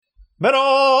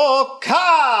Middle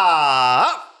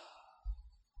Cup!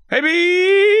 Hey,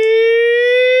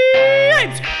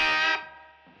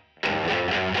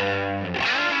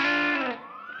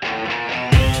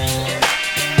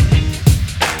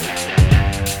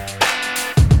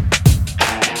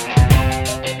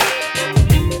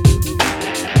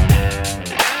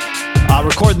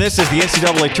 Recording this as the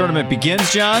NCAA tournament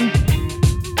begins, John,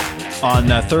 on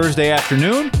Thursday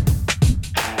afternoon.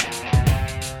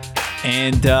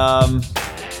 And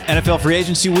NFL free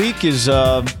agency week is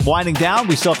winding down.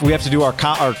 We have to do our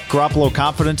Garoppolo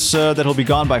confidence that he'll be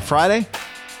gone by Friday.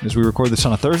 As we record this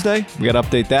on a Thursday, we got to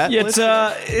update that.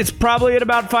 Yeah, it's probably at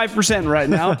about 5% right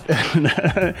now.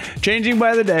 Changing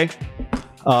by the day.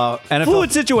 NFL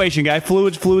fluid situation, guy.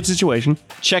 Fluid situation.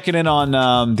 Checking in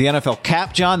on the NFL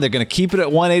cap, John. They're going to keep it at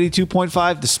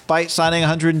 182.5 despite signing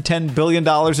 $110 billion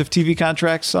of TV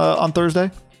contracts on Thursday.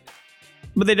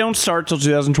 But they don't start till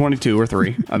 2022 or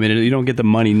 3. I mean, you don't get the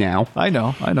money now. I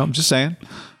know. I'm just saying.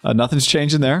 Nothing's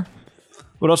changing there.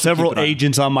 What else? Several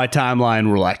agents on my timeline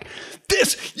were like,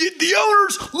 the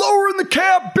owners lowering the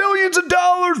cap, billions of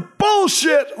dollars,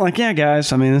 bullshit. I'm like, yeah,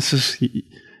 guys. I mean,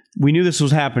 we knew this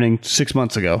was happening 6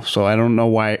 months ago, so I don't know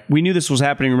why. We knew this was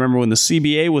happening, remember, when the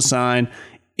CBA was signed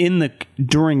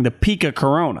during the peak of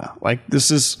Corona. Like, this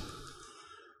is...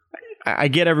 I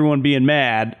get everyone being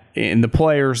mad, and the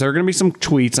players, there are going to be some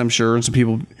tweets, I'm sure, and some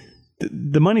people.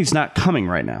 The money's not coming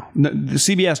right now. The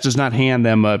CBS does not hand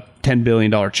them a $10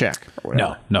 billion check.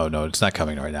 No, it's not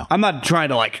coming right now. I'm not trying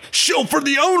to shill for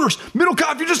the owners.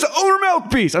 Middlecoff, you're just an owner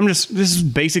mouthpiece. This is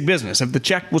basic business. If the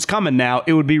check was coming now,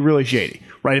 it would be really shady,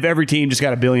 right? If every team just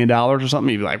got $1 billion or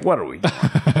something, you'd be like, what are we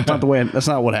doing? That's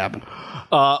not what happened.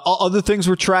 Other things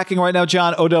we're tracking right now,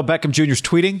 John, Odell Beckham Jr.'s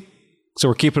tweeting. So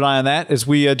we're keeping an eye on that as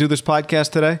we do this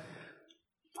podcast today.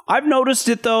 I've noticed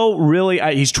it, though, really.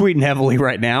 He's tweeting heavily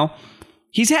right now.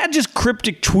 He's had just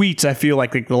cryptic tweets, I feel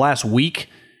like the last week.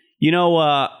 You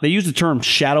know, they use the term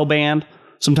shadow banned.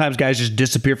 Sometimes guys just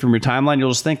disappear from your timeline.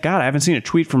 You'll just think, God, I haven't seen a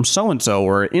tweet from so-and-so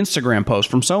or an Instagram post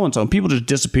from so-and-so. And people just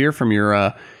disappear from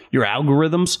your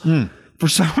algorithms. For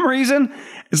some reason,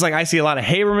 it's like I see a lot of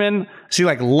Haberman, see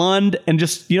Lund, and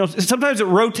just, sometimes it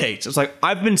rotates. It's like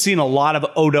I've been seeing a lot of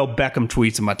Odell Beckham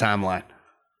tweets in my timeline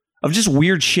of just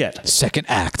weird shit. Second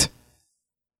act.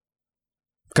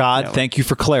 God, thank you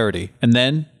for clarity. And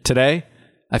then today,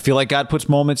 I feel like God puts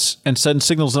moments and sudden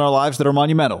signals in our lives that are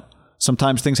monumental.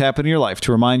 Sometimes things happen in your life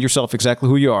to remind yourself exactly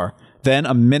who you are. Then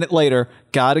a minute later,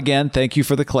 God, again, thank you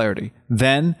for the clarity.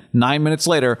 Then 9 minutes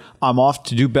later, I'm off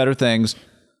to do better things.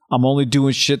 I'm only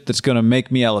doing shit that's going to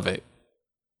make me elevate.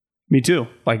 Me too.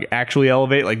 Actually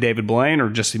elevate like David Blaine, or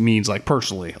just it means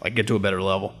personally, get to a better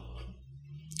level?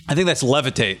 I think that's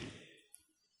levitate.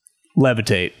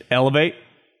 Levitate. Elevate?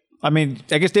 I mean,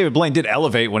 I guess David Blaine did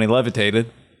elevate when he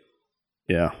levitated.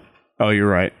 Yeah. Oh, you're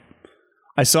right.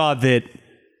 I saw that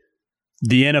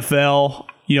the NFL,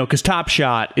 because Top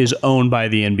Shot is owned by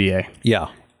the NBA.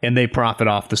 Yeah. And they profit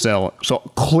off the sale. So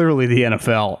clearly the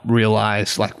NFL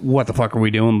realized, what the fuck are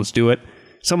we doing? Let's do it.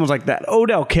 Someone's like, that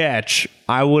Odell catch,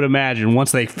 I would imagine,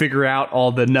 once they figure out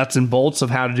all the nuts and bolts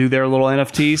of how to do their little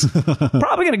NFTs,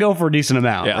 probably going to go for a decent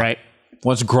amount, right?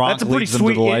 Once Gronk That's a pretty leads them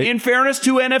sweet. to the light. In fairness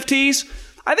to NFTs,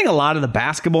 I think a lot of the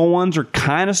basketball ones are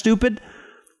kind of stupid.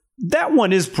 That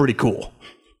one is pretty cool.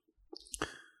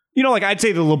 I'd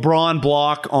say the LeBron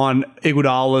block on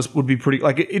Iguodala would be pretty,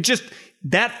 it just...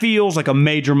 That feels like a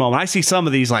major moment. I see some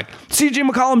of these CJ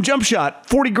McCollum jump shot,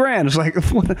 $40,000. It's like,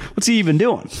 what's he even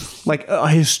doing? A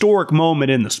historic moment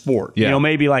in the sport. Yeah.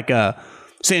 Maybe a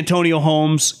Santonio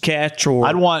Holmes catch, or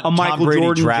I'd want a Michael Tom Brady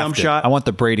Jordan drafted. jump shot. I want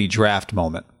the Brady draft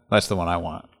moment. That's the one I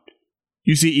want.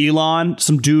 You see Elon,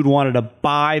 some dude wanted to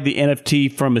buy the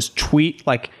NFT from his tweet.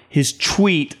 His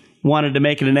tweet wanted to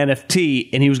make it an NFT,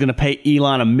 and he was going to pay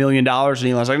Elon $1 million. And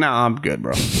Elon's like, nah, I'm good,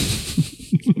 bro.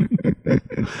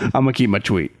 I'm going to keep my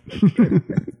tweet.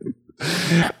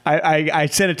 I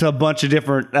sent it to a bunch of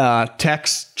different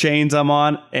text chains I'm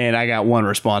on, and I got one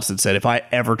response that said, if I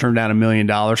ever turn down $1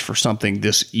 million for something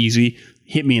this easy,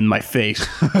 hit me in my face.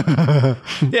 Yeah,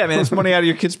 man, it's money out of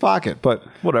your kid's pocket, but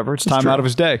whatever. It's time out of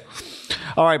his day.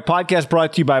 All right, podcast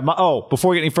brought to you by...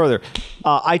 before we get any further,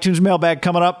 iTunes mailbag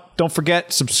coming up. Don't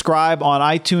forget, subscribe on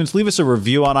iTunes. Leave us a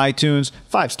review on iTunes.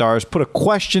 5 stars. Put a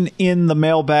question in the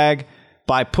mailbag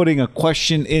by putting a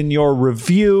question in your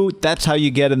review. That's how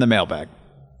you get in the mailbag.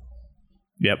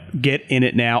 Yep. Get in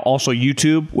it now. Also,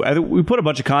 YouTube. We put a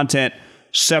bunch of content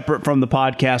separate from the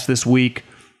podcast this week.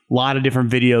 A lot of different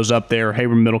videos up there.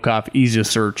 Haberman Middlecoff, easy to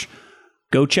search.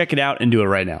 Go check it out and do it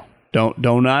right now.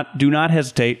 Do not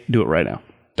hesitate. Do it right now.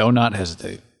 Do not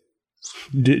hesitate.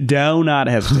 Do not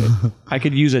hesitate. I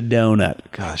could use a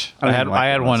donut. Gosh, I had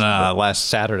one last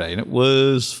Saturday, and it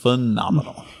was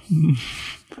phenomenal.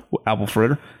 Apple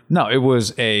fritter? No, it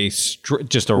was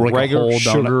just a regular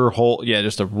sugar hole. Yeah,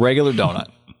 just a regular donut.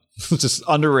 It's just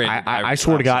underrated. I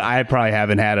swear to God, I probably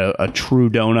haven't had a true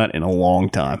donut in a long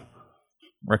time.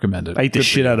 Recommended. I eat the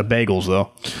shit out of bagels,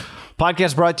 though.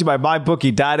 Podcast brought to you by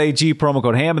MyBookie.ag, promo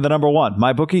code HAM and the number 1.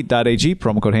 MyBookie.ag,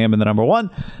 promo code HAM and the number 1.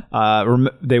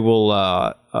 They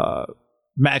will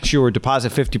match your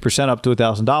deposit 50% up to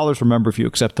 $1,000. Remember, if you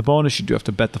accept the bonus, you do have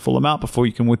to bet the full amount before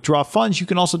you can withdraw funds. You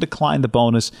can also decline the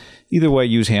bonus. Either way,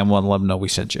 use HAM1. Let them know we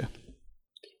sent you.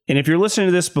 And if you're listening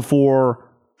to this before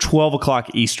 12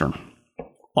 o'clock Eastern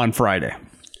on Friday,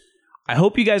 I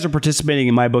hope you guys are participating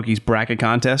in MyBookie's bracket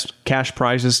contest. Cash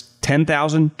prizes,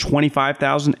 $10,000,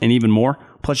 $25,000, and even more.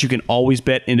 Plus, you can always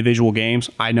bet individual games.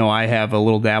 I know I have a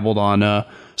little dabbled on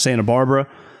Santa Barbara.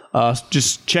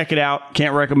 Just check it out.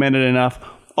 Can't recommend it enough.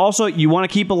 Also, you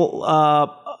want to keep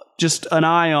just an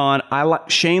eye on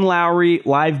Shane Lowry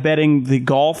live betting the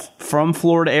golf from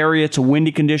Florida area. It's a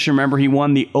windy condition. Remember, he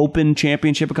won the Open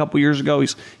Championship a couple years ago.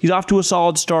 He's off to a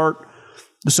solid start.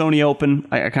 The Sony Open.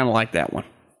 I kind of like that one.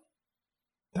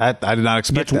 I did not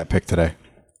expect that pick today.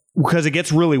 Because it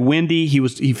gets really windy.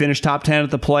 He finished top 10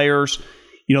 at the Players.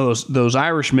 You know, those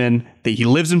Irishmen, he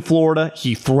lives in Florida.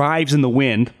 He thrives in the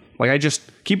wind. I just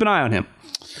keep an eye on him.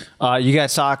 You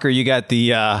got soccer. You got the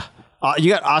you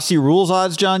got Aussie rules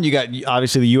odds, John. You got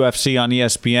obviously the UFC on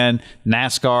ESPN,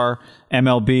 NASCAR,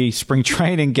 MLB, spring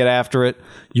training. Get after it.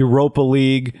 Europa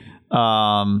League.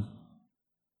 I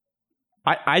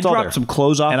dropped some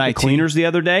clothes off the cleaners the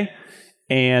other day.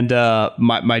 And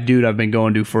my dude I've been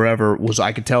going to forever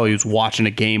I could tell he was watching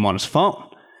a game on his phone.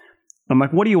 I'm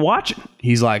like, what are you watching?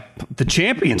 He's like, the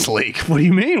Champions League. What do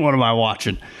you mean, what am I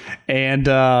watching? And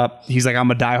he's like,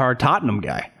 I'm a diehard Tottenham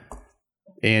guy.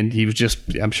 And he was just,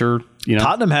 I'm sure,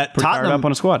 Tottenham up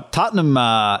on a squad. Tottenham,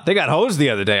 they got hosed the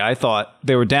other day. I thought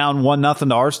they were down 1-0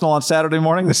 to Arsenal on Saturday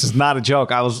morning. This is not a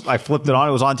joke. I flipped it on.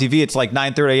 It was on TV. It's like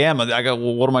 9:30 a.m. I go,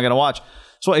 well, what am I going to watch?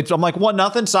 So I'm like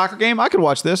 1-0 soccer game. I could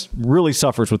watch this. Really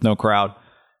suffers with no crowd.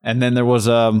 And then there was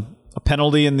a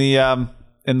penalty in the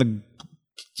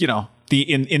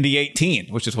 18,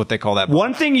 which is what they call that.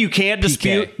 One thing you can't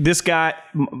dispute. This guy,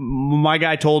 my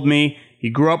guy, told me he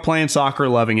grew up playing soccer,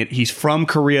 loving it. He's from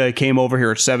Korea. He came over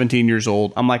here at 17 years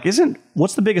old. I'm like,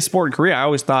 what's the biggest sport in Korea? I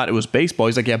always thought it was baseball.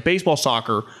 He's like, yeah, baseball,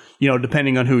 soccer.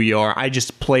 Depending on who you are. I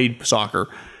just played soccer.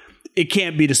 It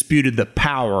can't be disputed the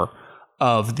power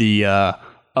of the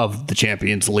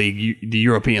Champions League, the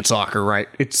European soccer, right?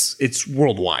 It's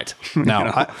worldwide.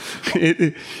 No,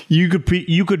 you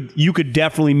could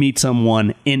definitely meet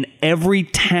someone in every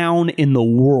town in the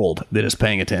world that is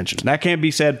paying attention. That can't be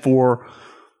said for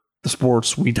the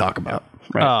sports we talk about,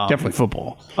 right? Definitely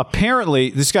football.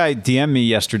 Apparently, this guy DM'd me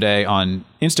yesterday on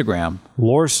Instagram,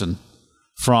 Lawson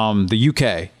from the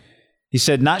UK. He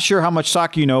said, not sure how much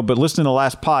soccer you know, but listening to the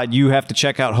last pod, you have to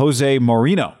check out Jose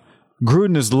Mourinho.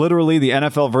 Gruden is literally the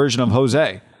NFL version of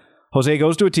Jose. Jose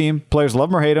goes to a team, players love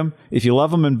him or hate him. If you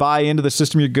love him and buy into the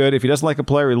system, you're good. If he doesn't like a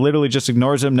player, he literally just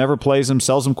ignores him, never plays him,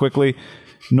 sells him quickly.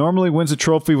 Normally wins a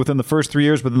trophy within the first 3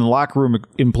 years, but then the locker room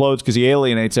implodes because he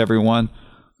alienates everyone.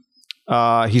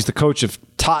 He's the coach of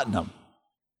Tottenham.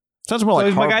 Sounds more like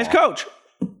he's Harbaugh. My guy's coach.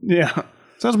 Yeah.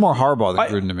 Sounds more Harbaugh than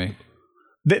Gruden to me.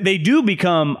 They do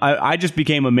become... I just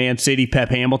became a Man City Pep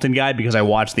Hamilton guy because I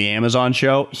watched the Amazon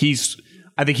show.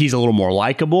 I think he's a little more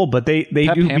likable, but they do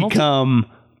Hamilton? Become...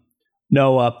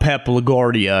 No, Pep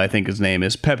LaGuardia, I think his name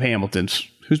is. Pep Hamilton's...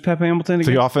 Who's Pep Hamilton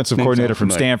again? The offensive coordinator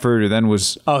from Stanford, who then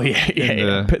was... Oh,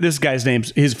 yeah. This guy's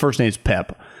his first name's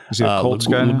Pep. Is he a Colts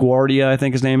guy? LaGuardia, I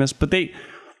think his name is. But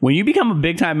when you become a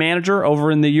big-time manager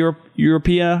over in the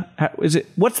Europea,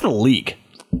 what's the league?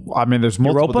 I mean, there's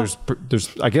multiple. Europa?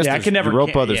 There's I guess there's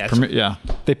Europa. There's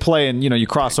they play in. You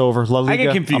cross over. La Liga. I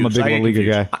get confused. I'm a big La Liga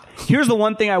guy. Here's the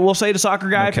one thing I will say to soccer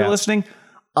guy, if you're listening,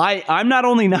 I'm not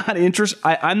only not interested.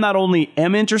 I'm not only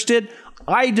am interested.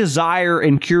 I desire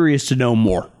and curious to know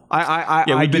more.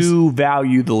 I do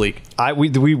value the league.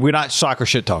 We're not soccer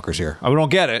shit talkers here. We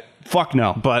don't get it. Fuck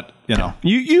no. But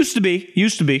you used to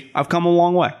be. I've come a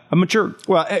long way. I've matured.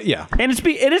 Well, yeah, and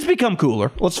it has become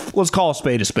cooler. Let's call a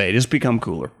spade a spade. It's become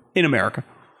cooler in America.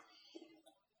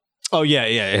 Oh yeah,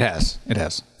 it has. It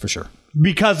has for sure.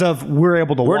 Because of we're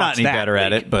able to. We're watch not any better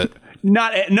at it, but no.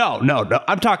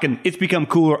 I'm talking. It's become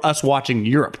cooler us watching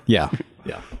Europe. Yeah.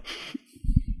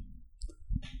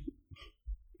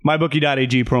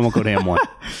 MyBookie.ag promo code HAM1.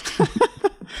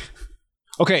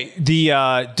 Okay, the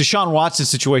Deshaun Watson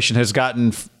situation has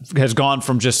gone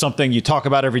from just something you talk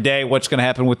about every day, what's going to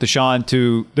happen with Deshaun,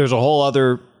 to there's a whole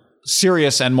other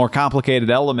serious and more complicated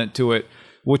element to it,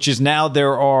 which is now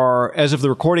there are, as of the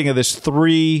recording of this,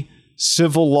 3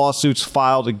 civil lawsuits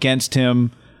filed against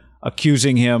him,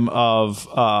 accusing him of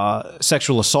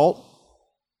sexual assault.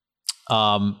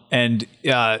 And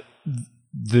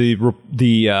the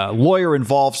lawyer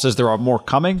involved says there are more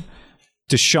coming.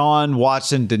 Deshaun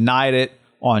Watson denied it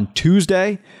on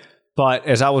Tuesday, but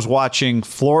as I was watching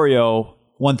Florio,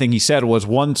 one thing he said was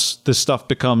once this stuff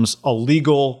becomes a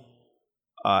legal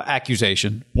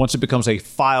accusation, once it becomes a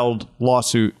filed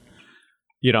lawsuit,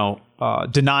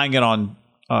 denying it on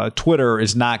Twitter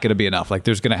is not going to be enough. Like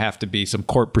there's going to have to be some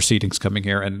court proceedings coming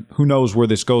here, and who knows where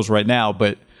this goes right now.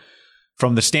 But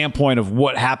from the standpoint of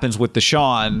what happens with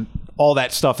Deshaun, all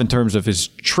that stuff in terms of his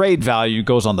trade value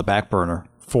goes on the back burner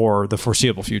for the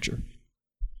foreseeable future.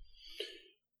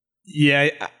 Yeah,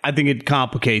 I think it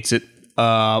complicates it.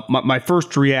 My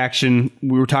first reaction,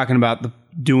 we were talking about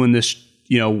doing this,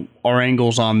 our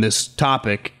angles on this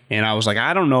topic, and I was like,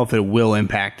 I don't know if it will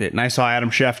impact it. And I saw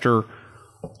Adam Schefter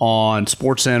on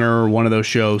SportsCenter, one of those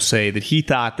shows, say that he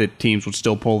thought that teams would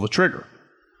still pull the trigger.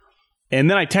 And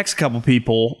then I text a couple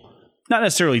people, not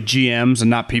necessarily GMs and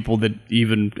not people that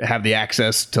even have the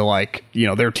access to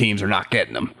their teams are not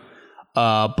getting them.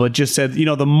 But just said,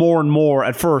 the more and more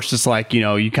at first, it's like,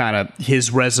 you kind of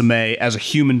his resume as a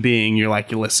human being, you're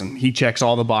like, listen, he checks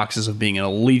all the boxes of being an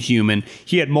elite human.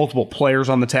 He had multiple players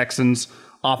on the Texans,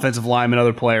 offensive linemen,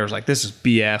 other players. Like, this is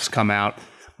BS come out.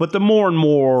 But the more and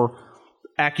more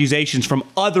accusations from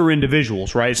other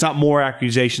individuals, right? It's not more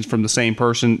accusations from the same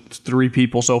person. It's 3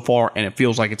 people so far, and it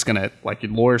feels like it's going to, like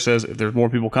your lawyer says, if there's more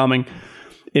people coming,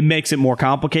 it makes it more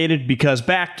complicated because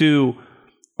back to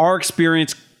our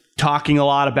experience talking a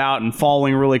lot about and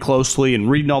following really closely and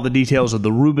reading all the details of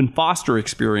the Reuben Foster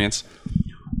experience,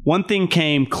 one thing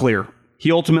came clear.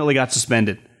 He ultimately got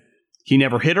suspended. He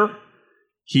never hit her.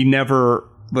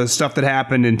 The stuff that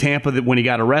happened in Tampa that when he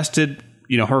got arrested,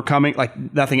 her coming,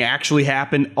 nothing actually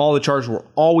happened. All the charges were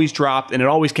always dropped, and it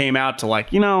always came out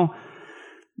to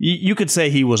you could say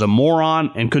he was a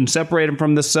moron and couldn't separate him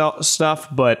from this stuff,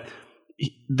 but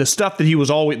the stuff that he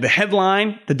was always, the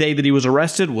headline the day that he was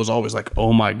arrested was always like,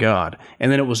 oh my God.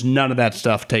 And then it was none of that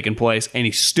stuff taking place, and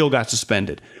he still got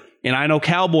suspended. And I know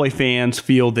Cowboy fans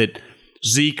feel that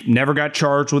Zeke never got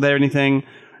charged with anything,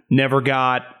 never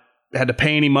had to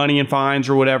pay any money in fines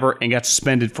or whatever, and got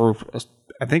suspended for,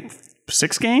 I think,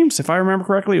 6 games, if I remember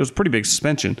correctly. It was a pretty big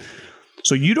suspension.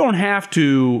 So you don't have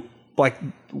to,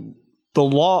 the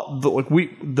law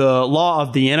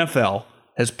of the NFL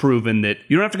has proven that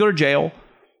you don't have to go to jail.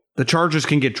 The charges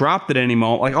can get dropped at any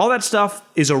moment. All that stuff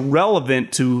is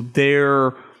irrelevant to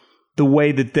the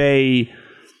way that they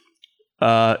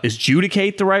is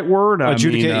adjudicate the right word?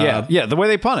 The way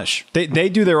they punish. They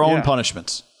do their own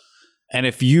punishments. And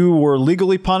if you were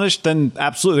legally punished, then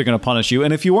absolutely they're going to punish you.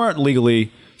 And if you weren't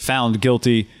legally found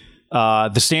guilty,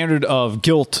 the standard of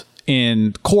guilt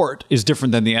in court is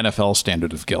different than the NFL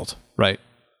standard of guilt, right?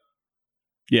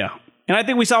 Yeah. And I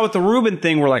think we saw with the Reuben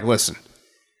thing, we're like, listen,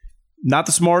 not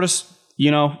the smartest,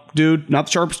 dude, not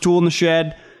the sharpest tool in the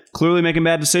shed, clearly making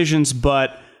bad decisions,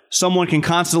 but someone can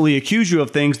constantly accuse you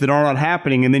of things that are not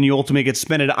happening, and then you ultimately get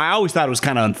suspended. I always thought it was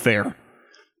kind of unfair.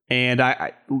 And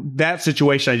that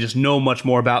situation, I just know much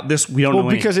more about. This, we don't know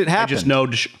anything. Because it happened. I just know.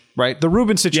 Right? The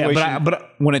Reuben situation, but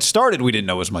when it started, we didn't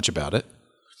know as much about it.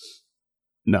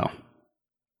 No.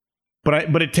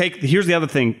 Here's the other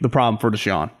thing, the problem for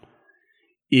Deshaun,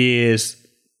 is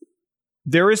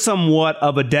there is somewhat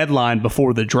of a deadline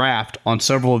before the draft on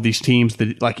several of these teams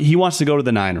that, he wants to go to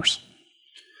the Niners.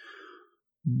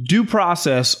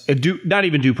 Not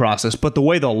even due process, but the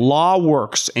way the law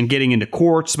works and getting into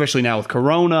court, especially now with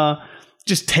Corona,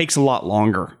 just takes a lot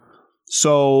longer.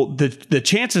 So the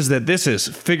chances that this is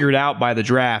figured out by the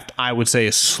draft, I would say,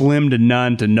 is slim to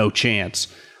none to no chance.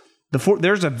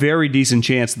 There's a very decent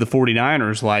chance that the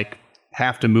 49ers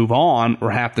have to move on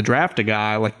or have to draft a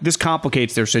guy. This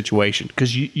complicates their situation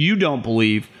because you don't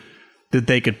believe that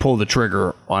they could pull the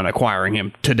trigger on acquiring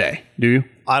him today, do you?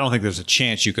 I don't think there's a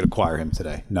chance you could acquire him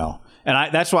today. No.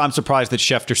 And that's why I'm surprised that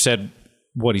Schefter said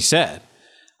what he said.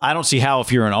 I don't see how,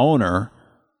 if you're an owner,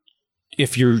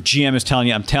 if your GM is telling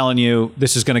you, I'm telling you,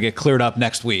 this is going to get cleared up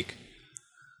next week.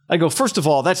 I go, first of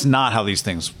all, that's not how these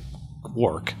things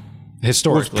work.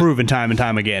 Historically. It's proven time and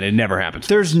time again. It never happens.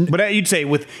 But you'd say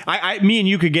me and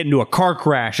you could get into a car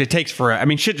crash. It takes forever. I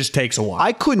mean, shit just takes a while.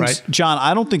 I couldn't, right? John,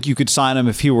 I don't think you could sign him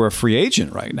if he were a free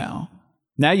agent right now.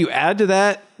 Now you add to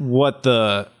that what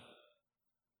the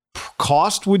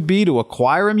cost would be to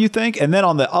acquire him, you think? And then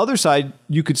on the other side,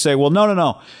 you could say, well,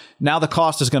 no. Now the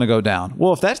cost is going to go down.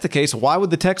 Well, if that's the case, why would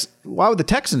the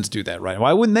Texans do that, right?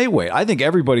 Why wouldn't they wait? I think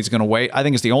everybody's going to wait. I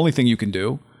think it's the only thing you can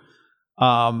do.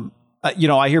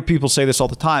 I hear people say this all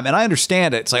the time, and I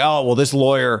understand it. It's like, oh, well, this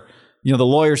lawyer, the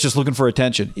lawyer's just looking for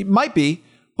attention. It might be,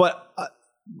 but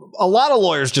a lot of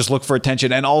lawyers just look for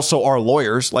attention and also are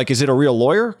lawyers. Like, is it a real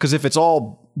lawyer? Because if it's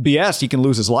all BS, he can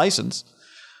lose his license.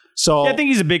 So I think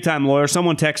he's a big time lawyer.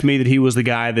 Someone texted me that he was the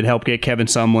guy that helped get Kevin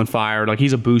Sumlin fired. Like,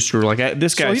 he's a booster. Like,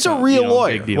 this guy. So he's a real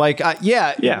lawyer. Like,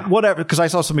 whatever. Because I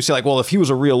saw somebody say, like, well, if he was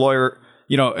a real lawyer,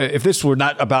 if this were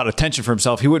not about attention for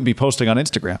himself, he wouldn't be posting on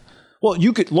Instagram. Well,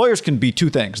 lawyers can be two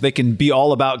things. They can be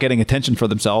all about getting attention for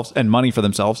themselves and money for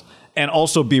themselves, and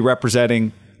also be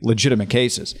representing legitimate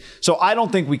cases. So I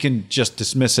don't think we can just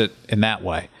dismiss it in that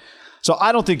way. So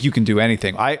I don't think you can do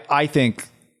anything. I think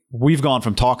we've gone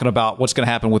from talking about what's going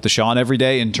to happen with Deshaun every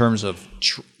day in terms of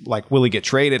will he get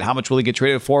traded? How much will he get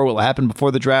traded for? Will it happen before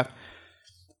the draft?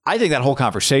 I think that whole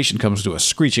conversation comes to a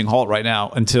screeching halt right now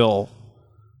until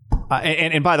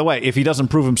and by the way, if he doesn't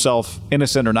prove himself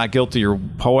innocent or not guilty or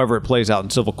however it plays out in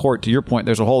civil court, to your point,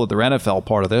 there's a whole other NFL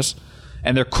part of this.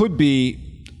 And there could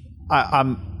be,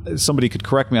 somebody could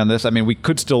correct me on this. I mean, we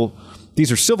could still,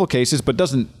 these are civil cases, but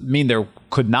doesn't mean there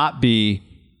could not be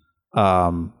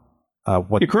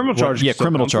criminal charges. Yeah,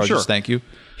 criminal charges. Sure. Thank you.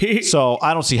 So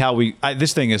I don't see how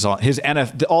this thing is on his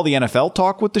all the NFL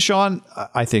talk with Deshaun,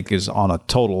 I think, is on a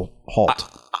total halt.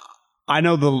 I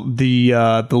know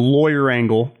the lawyer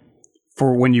angle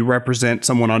for when you represent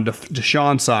someone on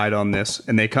Deshaun's side on this,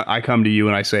 and I come to you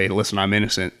and I say, listen, I'm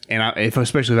innocent. And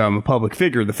especially if I'm a public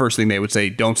figure, the first thing they would say,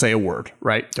 don't say a word,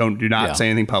 right? Do not say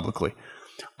anything publicly.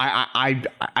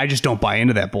 I just don't buy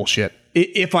into that bullshit.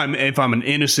 If I'm an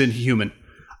innocent human,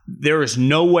 there is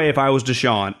no way if I was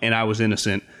Deshaun and I was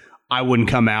innocent, I wouldn't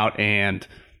come out and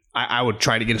I would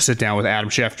try to get a sit down with Adam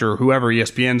Schefter, whoever,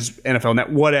 ESPN's NFL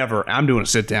Net, whatever. I'm doing a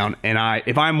sit down, and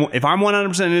if I'm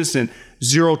 100% innocent,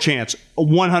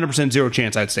 100% zero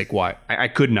chance I'd stay quiet. I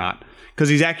could not, because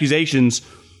these accusations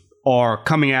are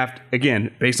coming after,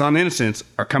 again, based on innocence,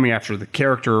 are coming after the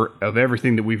character of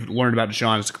everything that we've learned about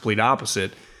Deshaun is the complete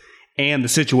opposite, and the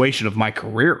situation of my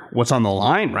career, what's on the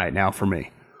line right now for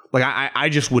me. Like, I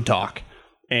just would talk,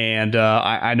 and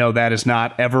I know that is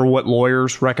not ever what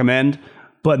lawyers recommend.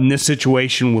 But in this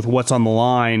situation with what's on the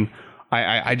line,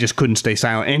 I just couldn't stay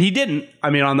silent. And he didn't. I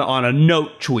mean, on a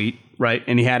note tweet, right?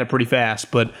 And he had it pretty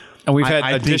fast. And we've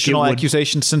had additional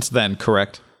accusations since then,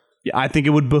 correct? Yeah, I think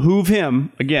it would behoove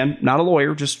him, again, not a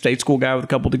lawyer, just state school guy with a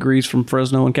couple degrees from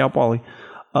Fresno and Cal Poly.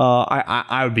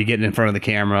 I would be getting in front of the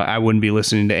camera. I wouldn't be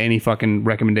listening to any fucking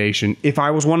recommendation if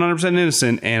I was 100%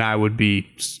 innocent, and I would be,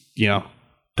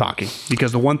 talking.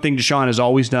 Because the one thing Deshaun has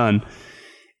always done,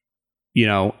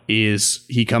 is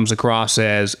he comes across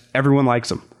as everyone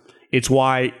likes him. It's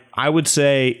why I would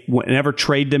say whenever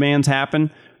trade demands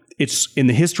happen, it's in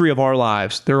the history of our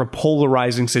lives, they're a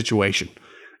polarizing situation.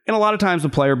 And a lot of times the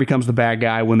player becomes the bad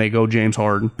guy when they go James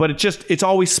Harden, but it's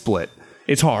always split.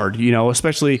 It's hard,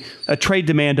 especially a trade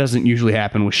demand doesn't usually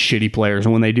happen with shitty players.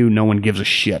 And when they do, no one gives a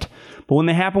shit. But when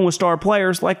they happen with star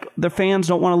players, like their fans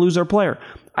don't want to lose their player.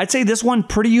 I'd say this one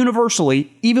pretty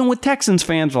universally, even with Texans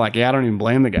fans are like, yeah, I don't even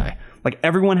blame the guy. Like,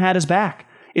 everyone had his back.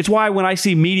 It's why when I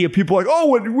see media, people are like, oh,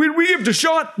 we give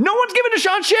Deshaun. No one's giving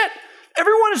Deshaun shit.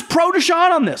 Everyone is pro Deshaun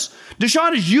on this.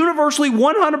 Deshaun is universally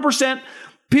 100%.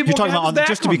 People you're talking about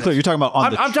just to be clear, you're talking about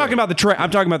on the trade. I'm talking about the trade. I'm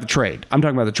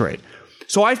talking about the trade.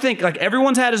 So I think, like,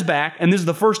 everyone's had his back, and this is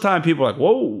the first time people are like,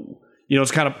 whoa.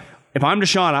 It's kind of, if I'm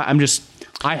Deshaun,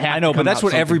 I know, but that's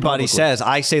what everybody says.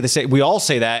 I say the same. We all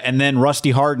say that, and then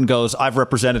Rusty Harden goes, "I've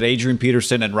represented Adrian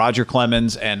Peterson and Roger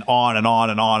Clemens, and on and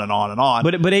on and on and on and on."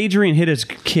 But Adrian hit his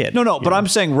kid. No. But I'm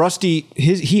saying Rusty,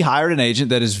 he hired an agent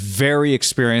that is very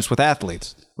experienced with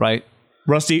athletes, right?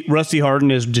 Rusty Harden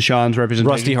is Deshaun's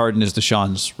representative. Rusty Harden is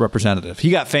Deshaun's representative.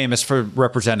 He got famous for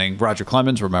representing Roger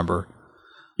Clemens. Remember?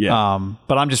 Yeah.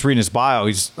 But I'm just reading his bio.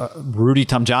 He's Rudy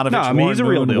Tomjanovich, he's a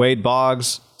real deal. Wade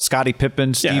Boggs, Scottie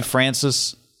Pippen, Steve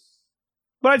Francis.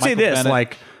 But I'd say this, Bennett,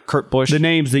 like Kurt Busch, the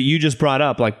names that you just brought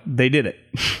up, like they did it.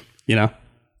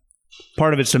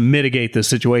 Part of it's to mitigate the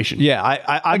situation. Yeah,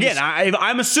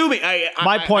 I'm assuming.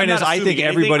 My point is, I think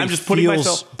everybody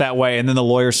feels that way, and then the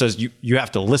lawyer says you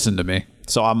have to listen to me.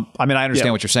 So I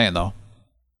understand what you're saying, though.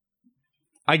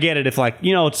 I get it. If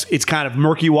it's kind of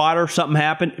murky water, something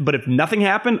happened. But if nothing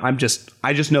happened, I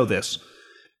just know this,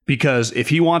 because if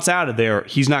he wants out of there,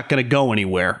 he's not going to go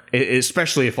anywhere.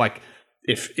 Especially if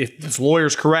this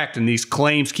lawyer's correct and these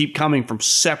claims keep coming from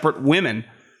separate women,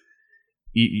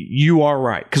 you are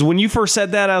right. Because when you first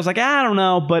said that, I was like, I don't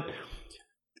know. But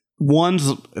ones,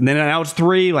 and then now it's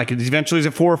 3. Like eventually he's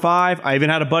at 4 or 5. I even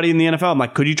had a buddy in the NFL. I'm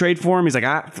like, could you trade for him? He's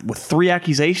like, with 3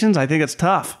 accusations, I think it's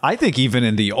tough. I think even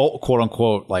in the old, quote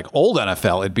unquote, like old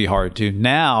NFL, it'd be hard to.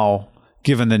 Now,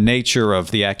 given the nature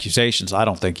of the accusations, I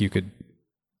don't think you could.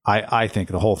 I think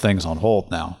the whole thing's on hold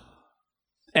now.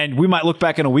 And we might look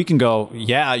back in a week and go,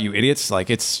 yeah, you idiots. Like,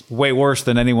 it's way worse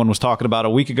than anyone was talking about a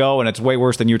week ago, and it's way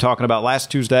worse than you were talking about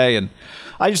last Tuesday. And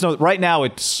I just know that right now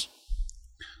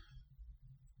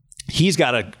he's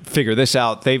got to figure this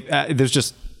out. There's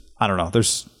just, I don't know.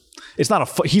 It's not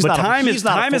a, he's but not time a, he's is,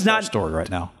 not time a is not story right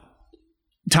now.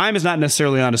 Time is not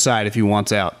necessarily on his side if he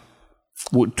wants out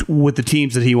with the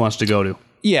teams that he wants to go to.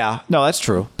 Yeah, no, that's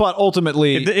true. But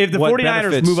ultimately, if the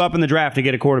 49ers move up in the draft to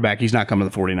get a quarterback, he's not coming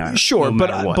to the 49ers. Sure,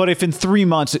 no but if in 3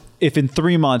 months,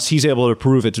 he's able to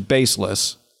prove it's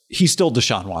baseless, he's still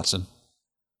Deshaun Watson,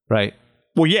 right?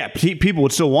 Well, yeah, people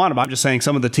would still want him. I'm just saying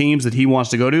some of the teams that he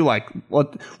wants to go to, like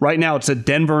right now, it's at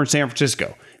Denver and San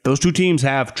Francisco. Those 2 teams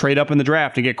have trade up in the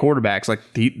draft to get quarterbacks. Like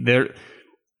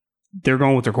they're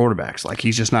going with their quarterbacks. Like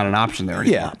he's just not an option there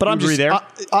anymore. Yeah, but I'm just there.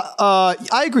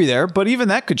 I agree there, but even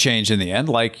that could change in the end.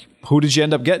 Like, who did you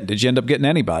end up getting? Did you end up getting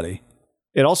anybody?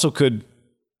 It also could,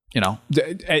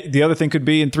 the other thing could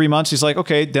be in 3 months. He's like,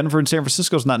 okay, Denver and San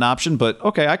Francisco's not an option, but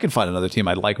okay, I can find another team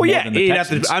I'd like. Well, more yeah, than the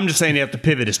Texans. I'm just saying you have to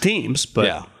pivot his teams, but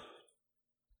yeah.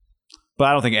 But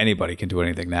I don't think anybody can do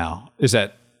anything now.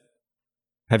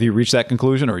 Have you reached that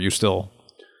conclusion, or are you still?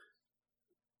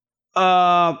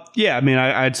 Yeah, I mean,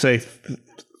 I'd say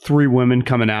 3 women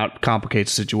coming out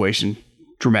complicates the situation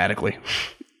dramatically.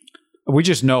 We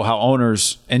just know how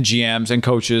owners and GMs and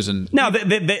coaches and... No,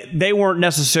 they weren't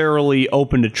necessarily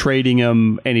open to trading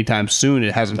him anytime soon.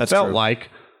 It hasn't felt true. Like.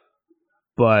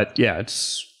 But, yeah,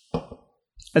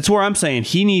 that's where I'm saying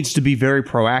he needs to be very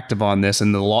proactive on this,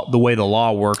 and the way the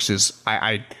law works is...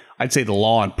 I'd say the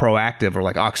law and proactive are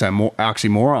like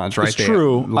oxymorons, right? It's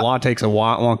true. The law takes a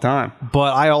long time.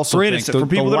 But I also think for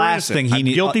people the last thing he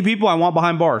needs... Guilty people, I want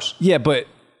behind bars. Yeah, but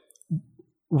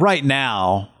right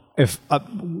now, if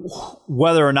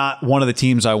whether or not one of the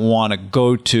teams I want to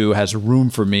go to has room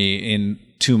for me in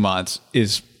 2 months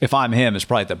is, if I'm him, is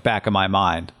probably at the back of my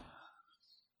mind.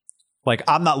 Like,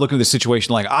 I'm not looking at the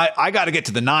situation like, I got to get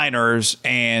to the Niners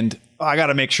and... I got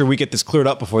to make sure we get this cleared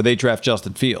up before they draft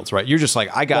Justin Fields, right? You're just like,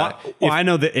 I got. Well, I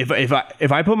know that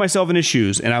if I put myself in his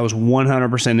shoes and I was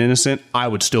 100% innocent, I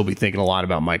would still be thinking a lot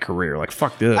about my career. Like,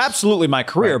 fuck this. Absolutely, my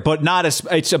career, right. But not as.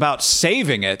 It's about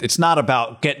saving it. It's not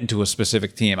about getting to a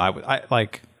specific team. I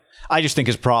just think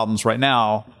his problems right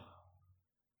now,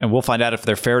 and we'll find out if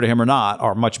they're fair to him or not,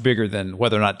 are much bigger than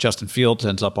whether or not Justin Fields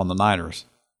ends up on the Niners.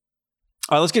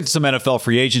 All right, let's get to some NFL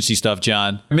free agency stuff,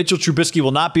 John. Mitchell Trubisky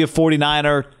will not be a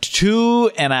 49er.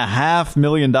 $2.5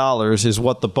 million is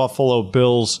what the Buffalo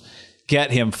Bills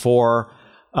get him for,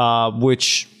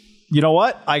 which, you know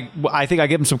what? I think I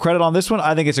give him some credit on this one.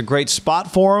 I think it's a great spot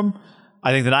for him.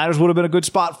 I think the Niners would have been a good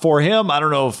spot for him. I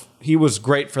don't know if he was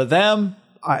great for them.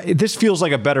 This feels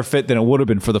like a better fit than it would have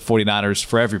been for the 49ers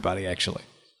for everybody, actually.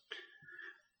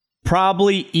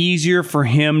 Probably easier for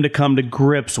him to come to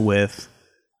grips with.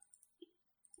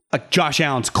 Like, Josh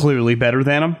Allen's clearly better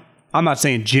than him. I'm not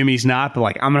saying Jimmy's not, but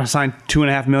like, I'm going to sign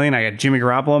 $2.5 million. I got Jimmy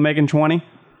Garoppolo making 20.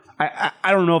 I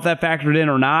don't know if that factored in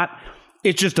or not.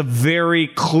 It's just a very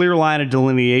clear line of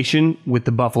delineation with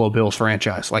the Buffalo Bills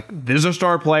franchise. Like, this is a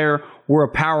star player. We're a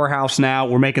powerhouse now.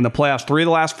 We're making the playoffs 3 of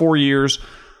the last 4 years.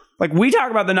 Like, we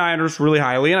talk about the Niners really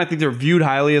highly, and I think they're viewed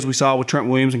highly, as we saw with Trent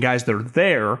Williams and guys that are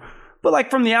there. But like,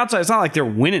 from the outside, it's not like they're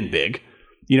winning big.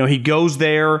 He goes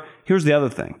there. Here's the other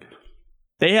thing.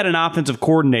 They had an offensive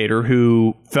coordinator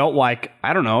who felt like,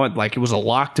 I don't know, like it was a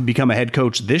lock to become a head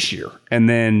coach this year, and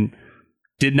then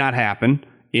did not happen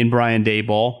in Brian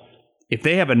Daboll. If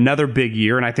they have another big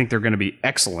year, and I think they're going to be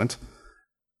excellent,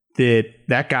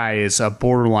 that guy is a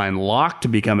borderline lock to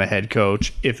become a head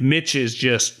coach. If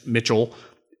Mitchell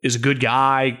is a good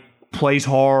guy, plays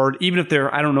hard, even if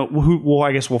they're, I don't know, well,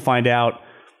 I guess we'll find out.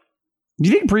 Do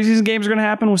you think preseason games are going to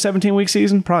happen with 17-week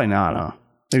season? Probably not, huh?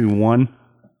 Maybe one.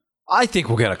 I think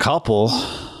we'll get a couple.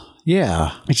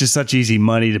 Yeah. It's just such easy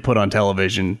money to put on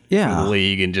television for the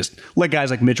league and just let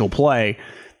guys like Mitchell play.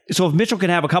 So if Mitchell can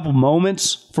have a couple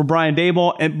moments for Brian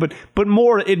Daboll, but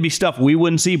more, it'd be stuff we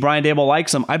wouldn't see. Brian Daboll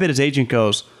likes him. I bet his agent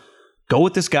goes, go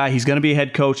with this guy. He's going to be a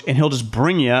head coach, and he'll just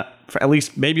bring you, for at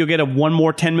least maybe you'll get one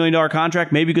more $10 million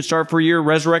contract. Maybe you could start for a year,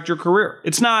 resurrect your career.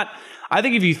 It's not, I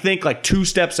think if you think like 2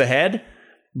 steps ahead,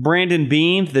 Brandon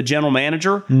Beane, the general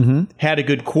manager, had a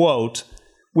good quote,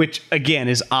 which, again,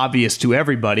 is obvious to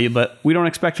everybody, but we don't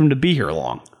expect him to be here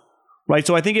long, right?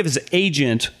 So I think if his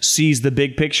agent sees the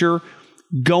big picture,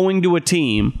 going to a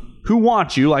team who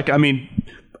wants you, like, I mean,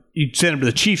 you send him to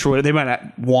the Chiefs or whatever, they might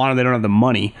not want him, they don't have the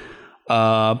money,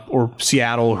 or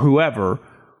Seattle or whoever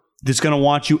that's going to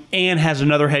want you and has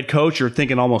another head coach. You're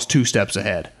thinking almost 2 steps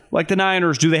ahead. Like the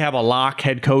Niners, do they have a lock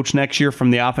head coach next year from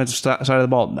the offensive side of the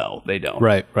ball? No, they don't.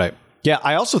 Right. Yeah,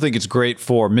 I also think it's great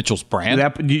for Mitchell's brand.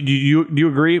 Do you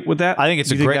agree with that? I think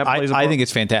it's I think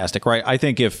it's fantastic, right? I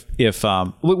think if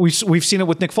we've seen it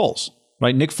with Nick Foles,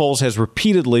 right? Nick Foles has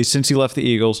repeatedly, since he left the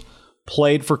Eagles,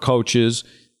 played for coaches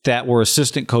that were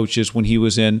assistant coaches when he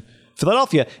was in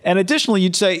Philadelphia. And additionally,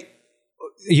 you'd say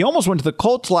he almost went to the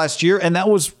Colts last year, and that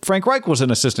was Frank Reich was an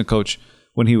assistant coach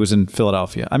when he was in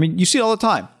Philadelphia. I mean, you see it all the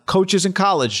time. Coaches in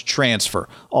college transfer,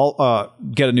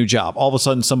 get a new job. All of a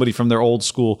sudden, somebody from their old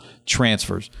school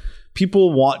transfers.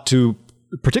 People want to,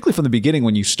 particularly from the beginning,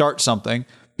 when you start something,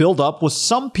 build up with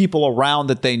some people around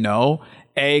that they know,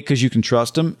 A, because you can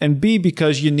trust them, and B,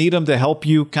 because you need them to help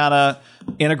you kind of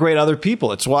integrate other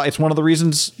people. It's one of the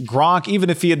reasons Gronk, even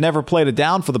if he had never played a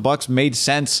down for the Bucs, made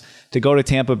sense to go to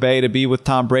Tampa Bay to be with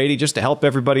Tom Brady, just to help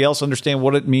everybody else understand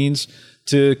what it means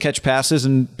to catch passes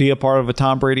and be a part of a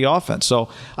Tom Brady offense. So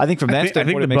I think from that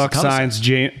standpoint, it makes a ton of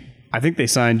sense. I think they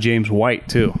signed James White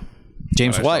too.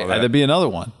 James White, that'd be another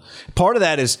one. Part of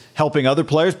that is helping other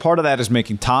players. Part of that is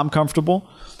making Tom comfortable.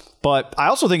 But I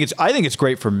also think it's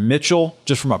great for Mitchell,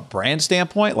 just from a brand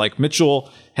standpoint. Like Mitchell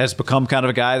has become kind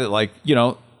of a guy that, like,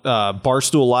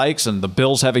 Barstool likes, and the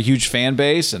Bills have a huge fan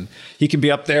base, and he can be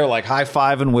up there like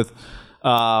high-fiving with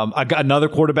another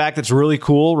quarterback that's really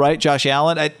cool, right? Josh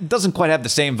Allen. It doesn't quite have the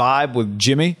same vibe with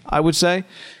Jimmy, I would say.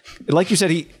 Like you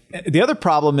said, the other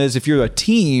problem is if you're a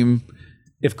team,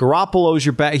 if Garoppolo's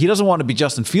your back, he doesn't want to be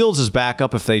Justin Fields'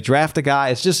 backup if they draft a guy.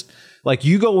 It's just like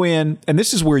you go in, and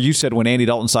this is where you said when Andy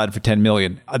Dalton signed for $10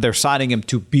 million, they're signing him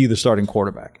to be the starting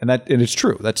quarterback. And it's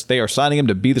true. They are signing him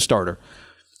to be the starter.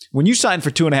 When you sign for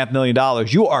 $2.5 million,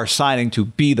 you are signing to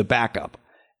be the backup.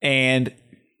 And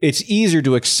it's easier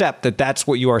to accept that that's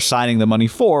what you are signing the money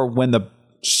for when the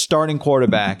starting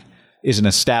quarterback is an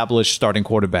established starting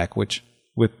quarterback, which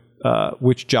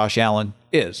Josh Allen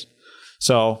is.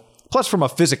 So, plus from a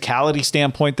physicality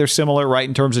standpoint, they're similar, right?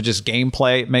 In terms of just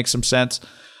gameplay, it makes some sense.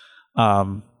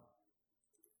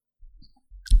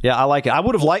 Yeah, I like it. I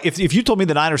would have liked if you told me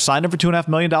the Niners signed him for $2.5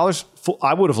 million.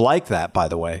 I would have liked that. By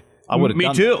the way, I would have.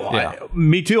 Me too.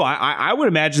 Me too. I would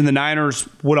imagine the Niners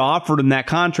would have offered him that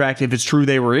contract if it's true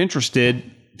they were interested.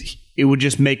 It would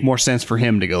just make more sense for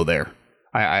him to go there.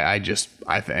 I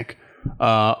think.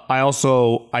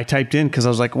 I typed in because I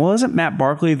was like, well, isn't Matt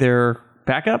Barkley their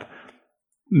backup?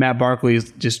 Matt Barkley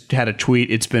just had a tweet.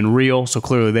 It's been real. So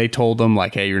clearly they told him,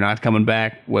 like, hey, you're not coming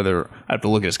back. Whether I have to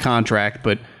look at his contract.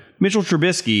 But Mitchell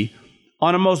Trubisky,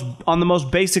 on the most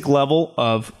basic level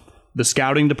of the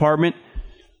scouting department,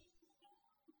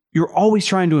 you're always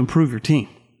trying to improve your team.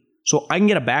 So I can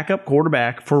get a backup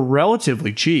quarterback for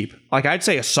relatively cheap. Like, I'd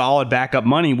say a solid backup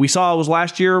money. We saw it was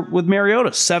last year with Mariota,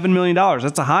 $7 million.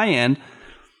 That's a high end.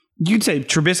 You'd say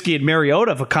Trubisky and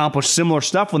Mariota have accomplished similar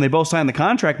stuff when they both signed the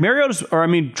contract.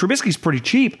 Trubisky's pretty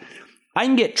cheap. I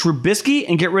can get Trubisky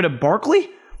and get rid of Barkley?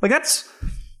 Like,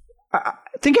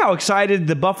 think how excited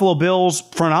the Buffalo Bills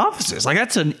front office is. Like,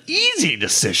 that's an easy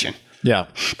decision. Yeah.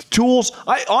 Tools.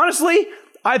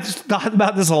 I've thought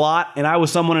about this a lot, and I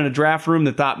was someone in a draft room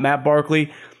that thought Matt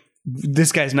Barkley,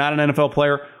 this guy's not an NFL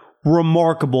player.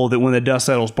 Remarkable that when the dust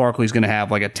settles, Barkley's going to have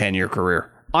like a 10-year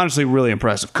career. Honestly, really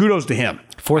impressive. Kudos to him.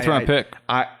 Fourth-round pick.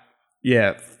 I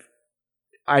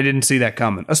didn't see that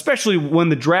coming, especially when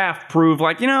the draft proved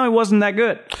he wasn't that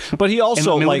good. But he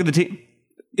also, look at the team.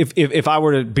 If I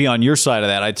were to be on your side of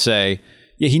that, I'd say,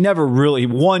 he never really,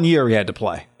 1 year he had to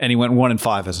play, and he went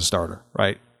 1-5 as a starter,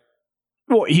 right?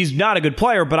 Well, he's not a good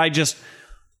player, but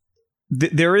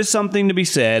there is something to be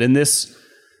said, and this,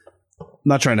 I'm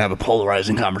not trying to have a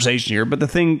polarizing conversation here, but the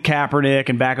thing Kaepernick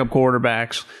and backup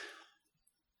quarterbacks,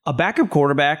 a backup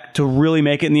quarterback to really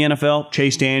make it in the NFL,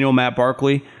 Chase Daniel, Matt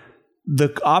Barkley,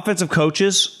 the offensive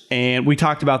coaches, and we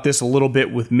talked about this a little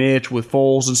bit with Mitch, with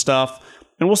Foles and stuff,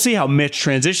 and we'll see how Mitch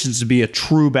transitions to be a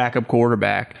true backup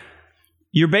quarterback.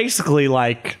 You're basically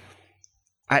like,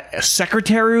 a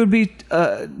secretary would be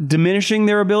diminishing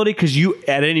their ability because you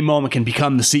at any moment can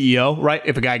become the CEO, right?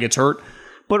 If a guy gets hurt.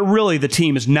 But really, the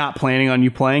team is not planning on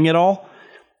you playing at all.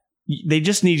 They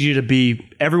just need you to be,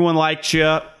 everyone likes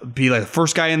you, be like the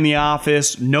first guy in the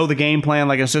office, know the game plan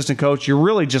like an assistant coach. You're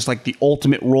really just like the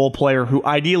ultimate role player who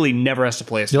ideally never has to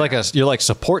play a staff. You're like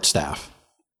support staff.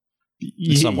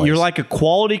 You're like a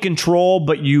quality control,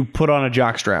 but you put on a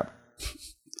jockstrap.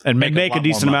 And make a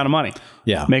decent amount of money.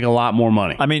 Yeah. Make a lot more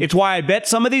money. I mean, it's why I bet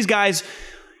some of these guys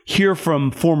hear from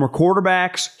former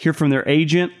quarterbacks, hear from their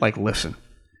agent, like, listen,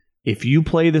 if you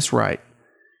play this right,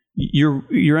 Your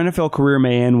NFL career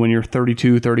may end when you're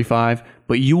 32, 35,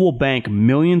 but you will bank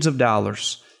millions of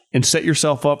dollars and set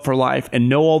yourself up for life and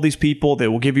know all these people that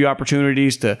will give you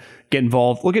opportunities to get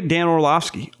involved. Look at Dan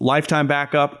Orlovsky, lifetime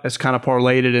backup, has kind of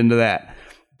parlayed it into that.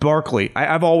 Barkley,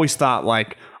 I've always thought,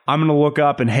 like, I'm going to look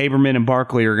up and Haberman and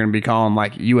Barkley are going to be calling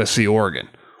like USC Oregon.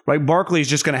 Right? Barkley's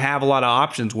just going to have a lot of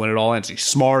options when it all ends. He's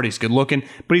smart, he's good looking,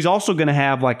 but he's also going to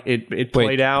have like it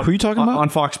played out. Who are you talking about? On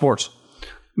Fox Sports.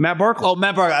 Matt Barkley. Oh,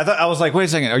 Matt Barkley. I was like, wait a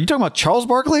second. Are you talking about Charles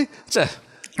Barkley?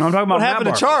 I'm talking about what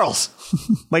happened to Charles?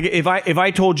 Like if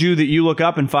I told you that you look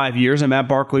up in 5 years and Matt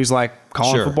Barkley's like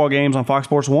calling football games on Fox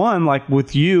Sports 1, like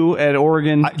with you at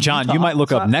Oregon. John, you might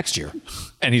look up next year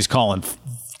and he's calling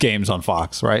games on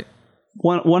Fox, right?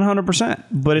 100%.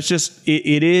 But it's just,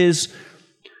 it is,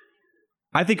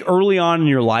 I think early on in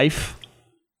your life,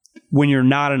 when you're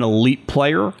not an elite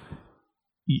player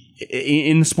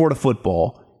in the sport of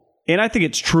football, and I think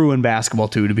it's true in basketball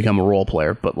too to become a role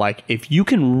player, but like if you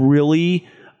can really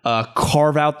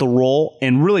carve out the role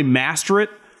and really master it,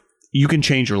 you can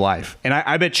change your life. And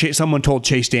I bet someone told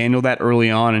Chase Daniel that early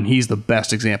on, and he's the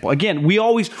best example. Again, we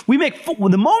make the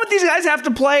moment these guys have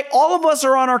to play, all of us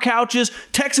are on our couches,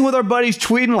 texting with our buddies,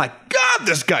 tweeting like, God,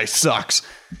 this guy sucks.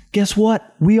 Guess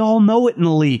what? We all know it in the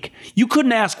league. You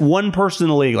couldn't ask one person in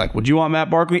the league, like, would you want Matt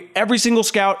Barkley? Every single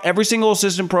scout, every single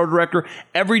assistant pro director,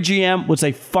 every GM would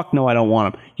say, fuck no, I don't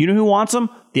want him. You know who wants him?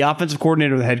 The offensive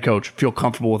coordinator, the head coach, feel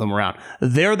comfortable with him around.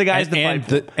 They're the guys that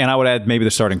fight. And I would add maybe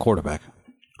the starting quarterback.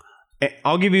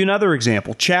 I'll give you another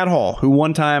example. Chad Hall, who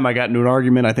one time I got into an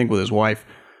argument, I think, with his wife,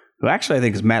 who actually I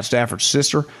think is Matt Stafford's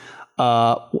sister.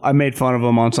 I made fun of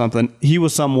him on something. He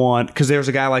was someone, because there's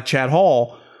a guy like Chad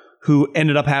Hall who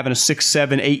ended up having a 6,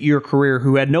 7, 8-year career,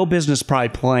 who had no business probably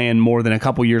playing more than a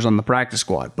couple years on the practice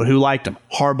squad, but who liked him.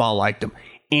 Harbaugh liked him.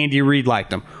 Andy Reid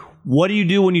liked him. What do you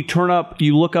do when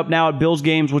you look up now at Bills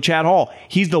games with Chad Hall?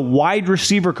 He's the wide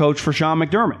receiver coach for Sean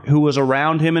McDermott, who was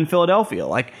around him in Philadelphia.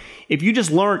 Like, if you just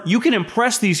learn, you can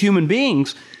impress these human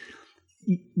beings.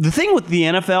 The thing with the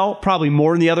NFL, probably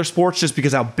more than the other sports, just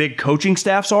because how big coaching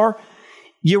staffs are,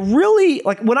 you really,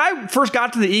 like, when I first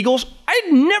got to the Eagles,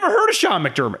 I'd never heard of Sean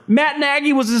McDermott. Matt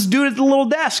Nagy was this dude at the little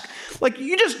desk. Like,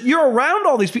 you're around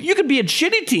all these people. You could be at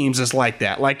shitty teams that's like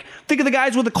that. Like, think of the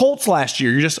guys with the Colts last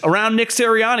year. You're just around Nick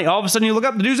Sirianni. All of a sudden you look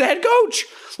up, the dude's a head coach.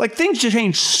 Like, things just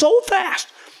change so fast.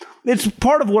 It's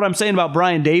part of what I'm saying about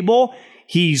Brian Daboll.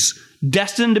 He's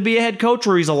destined to be a head coach,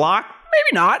 or he's a lock.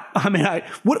 Maybe not. I mean,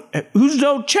 who's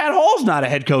no Chad Hall's not a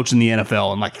head coach in the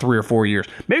NFL in like 3 or 4 years.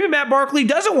 Maybe Matt Barkley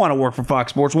doesn't want to work for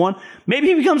Fox Sports 1. Maybe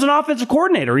he becomes an offensive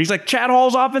coordinator. He's like Chad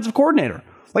Hall's offensive coordinator.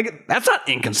 Like, that's not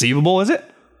inconceivable, is it?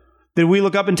 Did we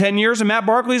look up in 10 years and Matt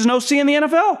Barkley's an OC in the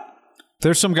NFL?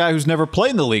 There's some guy who's never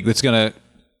played in the league that's going to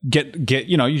get,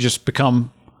 you just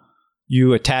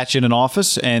you attach in an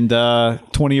office, and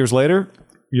 20 years later,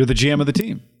 you're the GM of the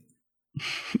team.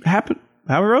 Happened.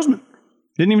 Howie Roseman.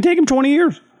 Didn't even take him 20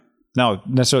 years. No,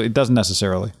 necessarily. It doesn't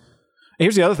necessarily.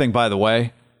 Here's the other thing, by the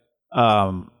way.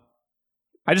 I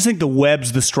just think the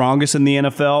web's the strongest in the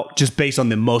NFL, just based on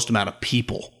the most amount of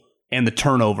people and the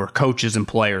turnover, coaches and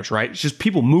players, right? It's just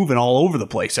people moving all over the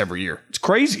place every year. It's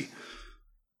crazy.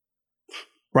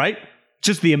 Right?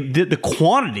 Just the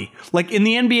quantity. Like in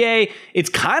the NBA, it's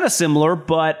kind of similar,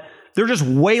 but they're just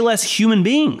way less human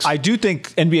beings. I do think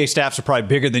NBA staffs are probably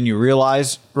bigger than you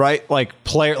realize, right? Like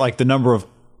the number of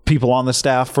people on the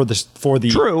staff for the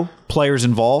True. Players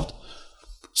involved.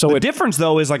 So the difference,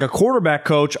 though, is like a quarterback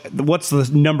coach. What's the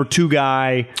number 2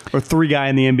 guy or 3 guy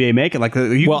in the NBA making? Like can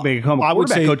become a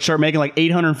quarterback coach, start making like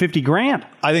 $850,000.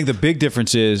 I think the big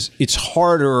difference is it's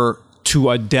harder to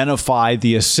identify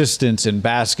the assistants in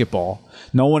basketball.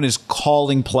 No one is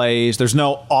calling plays. There's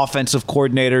no offensive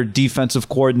coordinator, defensive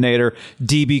coordinator,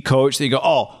 DB coach. So you go,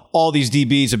 oh, all these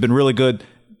DBs have been really good.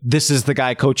 This is the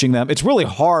guy coaching them. It's really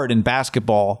hard in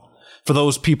basketball for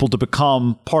those people to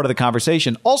become part of the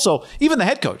conversation. Also, even the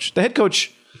head coach. The head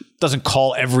coach doesn't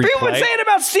call every People play. have been saying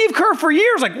about Steve Kerr for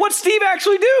years. Like, what's Steve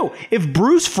actually do? If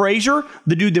Bruce Frazier,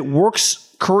 the dude that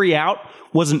works Curry out,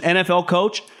 was an NFL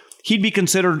coach, he'd be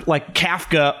considered like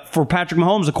Kafka for Patrick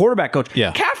Mahomes, the quarterback coach.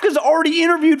 Yeah. Kafka's already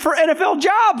interviewed for NFL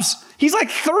jobs. He's like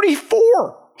 34.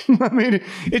 I mean,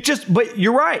 it's just, but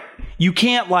you're right. You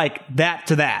can't like that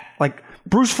to that. Like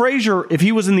Bruce Frazier, if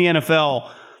he was in the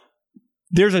NFL,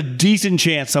 there's a decent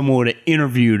chance someone would have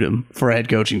interviewed him for a head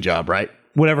coaching job, right?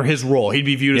 Whatever his role. He'd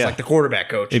be viewed as like the quarterback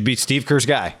coach. It'd be Steve Kerr's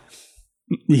guy.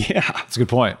 Yeah. That's a good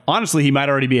point. Honestly, he might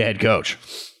already be a head coach.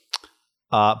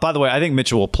 By the way, I think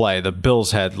Mitchell will play. The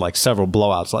Bills had like several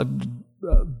blowouts. Like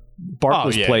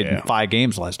Barkley's played in 5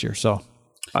 games last year, so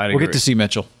we'll get to see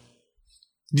Mitchell.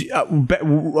 Let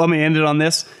me end it on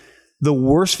this. The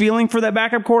worst feeling for that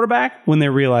backup quarterback when they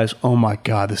realize, oh my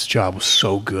God, this job was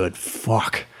so good.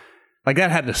 Fuck. Like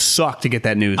that had to suck to get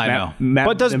that news. I know.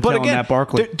 But again, Matt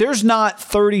Barkley. There's not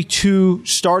 32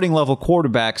 starting level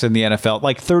quarterbacks in the NFL,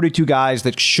 like 32 guys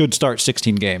that should start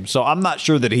 16 games. So I'm not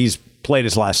sure that he's played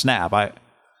his last snap.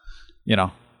 Yeah,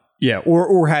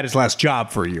 or had his last job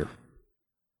for a year.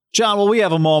 John, well, we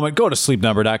have a moment. Go to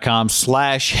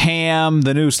sleepnumber.com/ham,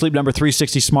 the new Sleep Number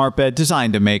 360 smart bed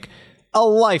designed to make a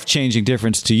life-changing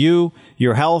difference to you,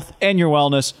 your health, and your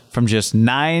wellness from just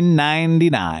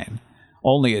 $9.99.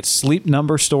 Only at Sleep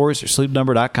Number stores or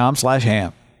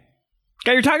sleepnumber.com/ham.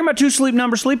 Okay, you're talking about two Sleep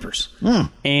Number sleepers.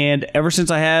 And ever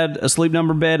since I had a Sleep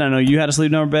Number bed, I know you had a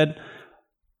Sleep Number bed,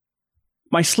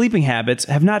 my sleeping habits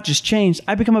have not just changed.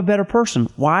 I've become a better person.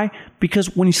 Why?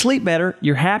 Because when you sleep better,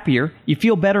 you're happier. You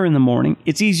feel better in the morning.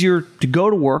 It's easier to go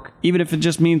to work, even if it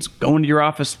just means going to your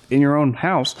office in your own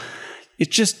house.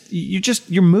 It's just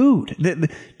your mood.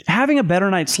 Having a better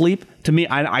night's sleep, to me,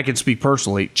 I can speak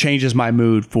personally, changes my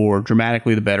mood for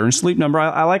dramatically the better. And Sleep Number,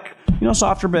 I like,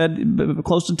 softer bed,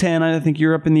 close to 10. I think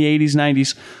you're up in the 80s,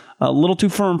 90s. A little too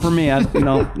firm for me. I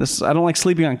don't like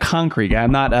sleeping on concrete.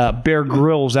 I'm not Bear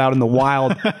Grylls out in the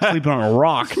wild sleeping on a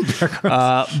rock.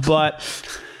 But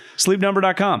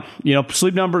sleepnumber.com.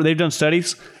 Sleep Number, they've done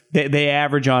studies. They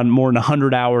average on more than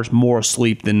 100 hours more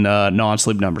sleep than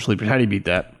non-Sleep Number sleepers. How do you beat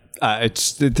that?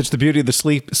 It's the beauty of the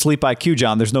sleep IQ,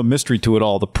 John. There's no mystery to it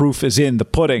all. The proof is in the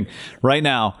pudding. Right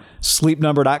now,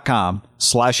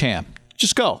 sleepnumber.com/ham.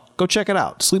 Just go check it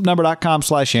out.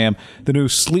 Sleepnumber.com/ham, the new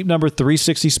Sleep Number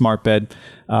 360 smart bed.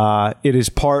 It is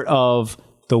part of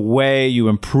the way you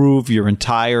improve your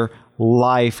entire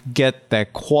life. Get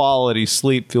that quality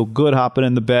sleep. Feel good hopping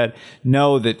in the bed.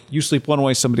 Know that you sleep one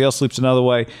way, somebody else sleeps another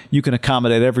way. You can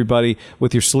accommodate everybody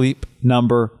with your Sleep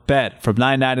Number bed. From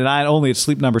 $9.99 only at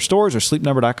Sleep Number stores or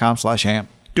sleepnumber.com/ham.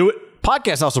 Do it.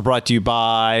 Podcast also brought to you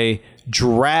by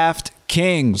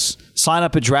DraftKings. Sign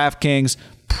up at DraftKings.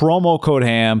 Promo code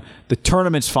HAM. The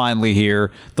tournament's finally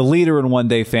here. The leader in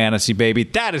one-day fantasy, baby.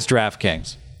 That is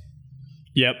DraftKings.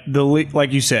 Yep.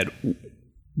 Like you said,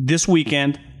 this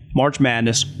weekend, March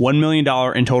Madness, $1 million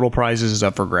in total prizes is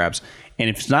up for grabs. And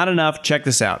if it's not enough, check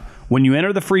this out. When you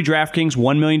enter the free DraftKings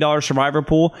 $1 million survivor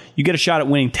pool, you get a shot at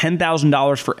winning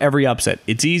 $10,000 for every upset.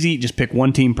 It's easy. Just pick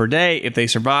one team per day. If they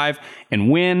survive and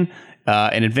win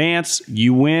in advance,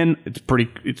 you win.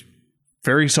 It's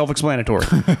very self-explanatory.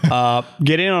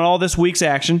 Get in on all this week's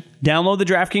action. Download the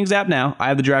DraftKings app now. I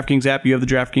have the DraftKings app. You have the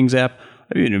DraftKings app.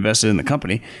 I've even invested in the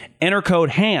company. Enter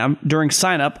code HAM during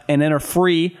sign-up and enter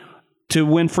free to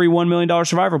win free $1 million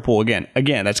survivor pool.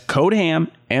 Again, that's code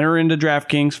HAM. Enter into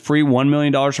DraftKings. Free $1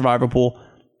 million survivor pool.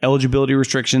 Eligibility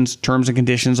restrictions, terms and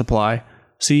conditions apply.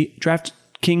 See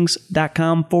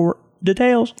DraftKings.com for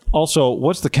details. Also,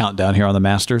 what's the countdown here on the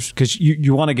Masters? Because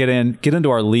you want to get into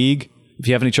our league. If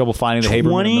you have any trouble finding the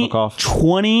Haberman and Middlecoff.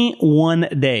 21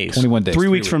 days. 21 days. 3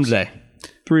 weeks from today.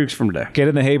 3 weeks from today. Get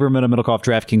in the Haberman and Middlecoff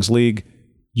DraftKings League.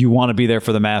 You want to be there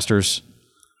for the Masters.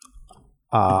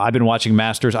 I've been watching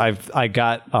Masters. I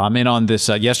got in on this.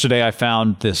 Yesterday I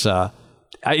found this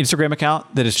Instagram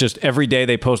account that is just every day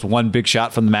they post one big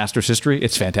shot from the Masters history.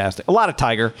 It's fantastic. A lot of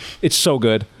Tiger. It's so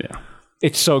good. Yeah.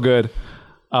 It's so good.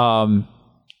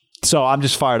 So I'm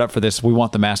just fired up for this. We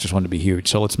want the Masters one to be huge,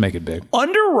 so let's make it big.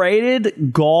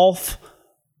 Underrated golf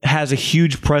has a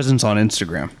huge presence on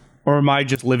Instagram. Or am I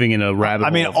just living in a rabbit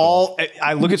hole? I mean,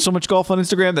 I look at so much golf on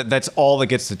Instagram that's all that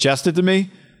gets suggested to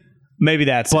me. Maybe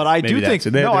that's but it. I do think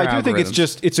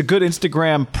it's a good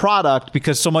Instagram product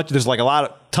because so much there's like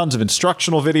tons of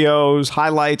instructional videos,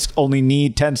 highlights only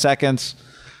need 10 seconds.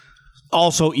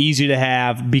 Also easy to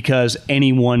have because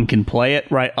anyone can play it,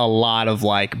 right? A lot of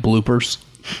like bloopers.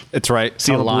 It's right.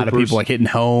 See a lot of people like hitting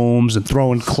homes and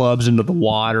throwing clubs into the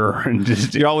water and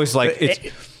just you're always like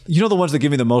the ones that give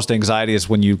me the most anxiety is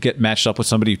when you get matched up with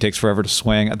somebody who takes forever to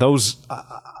swing. Those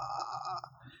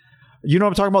you know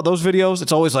what I'm talking about? Those videos?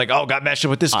 It's always like, oh, got matched up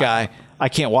with this guy. I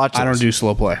can't watch those. I don't do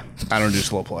slow play.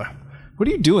 What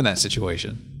do you do in that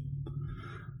situation?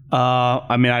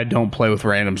 I mean, I don't play with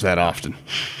randoms that often.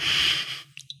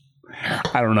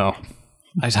 I don't know.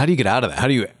 How do you get out of that? How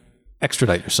do you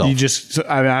extradite yourself?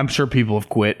 I'm sure people have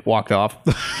quit, walked off.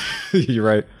 You're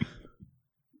right.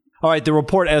 All right. The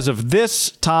report as of this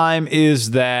time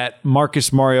is that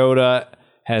Marcus Mariota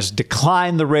has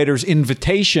declined the Raiders'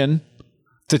 invitation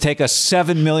to take a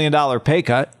 $7 million pay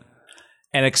cut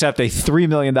and accept a $3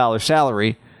 million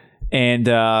salary. And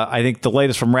I think the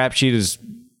latest from Rap Sheet is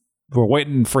we're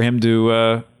waiting for him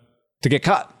to get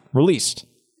cut, released.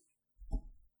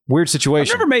 Weird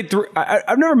situation.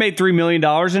 I've never made $3 million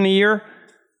in a year.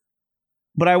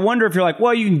 But I wonder if you're like,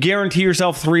 well, you can guarantee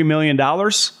yourself $3 million.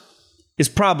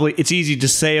 It's easy to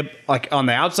say like on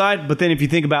the outside, but then if you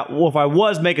think about, well, if I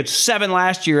was making 7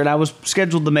 last year and I was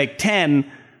scheduled to make 10,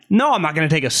 no, I'm not going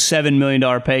to take a $7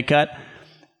 million pay cut.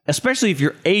 Especially if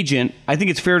your agent, I think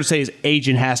it's fair to say his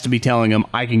agent has to be telling him,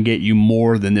 I can get you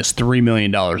more than this $3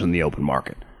 million in the open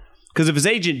market. Because if his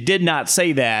agent did not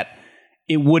say that,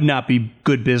 it would not be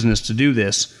good business to do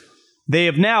this. They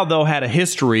have now, though, had a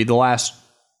history, the last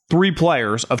 3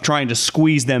 players, of trying to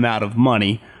squeeze them out of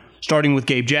money. Starting with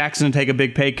Gabe Jackson to take a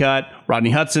big pay cut. Rodney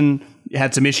Hudson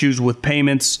had some issues with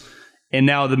payments. And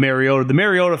now the Mariota. The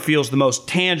Mariota feels the most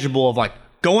tangible of like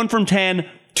going from 10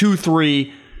 to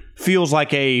 3 feels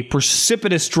like a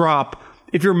precipitous drop.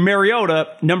 If you're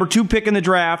Mariota, number 2 pick in the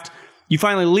draft, you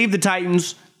finally leave the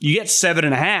Titans, you get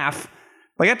 7.5.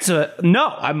 Like that's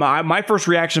my first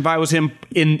reaction if I was him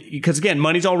because again,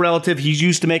 money's all relative. He's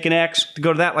used to making X to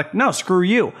go to that. Like, no, screw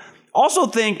you. Also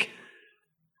think,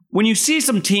 when you see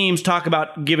some teams talk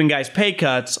about giving guys pay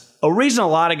cuts, a reason a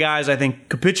lot of guys, I think,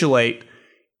 capitulate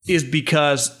is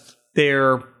because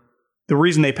the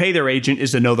reason they pay their agent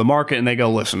is to know the market, and they go,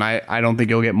 listen, I don't think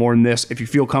you'll get more than this. If you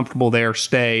feel comfortable there,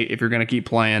 stay. If you're going to keep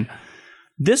playing.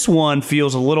 This one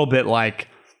feels a little bit like,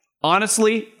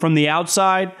 honestly, from the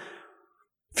outside,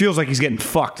 feels like he's getting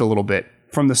fucked a little bit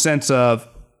from the sense of,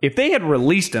 if they had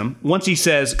released him, once he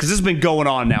says, because this has been going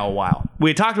on now a while. We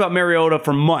had talked about Mariota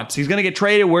for months. He's going to get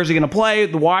traded. Where's he going to play?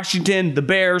 The Washington, the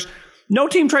Bears. No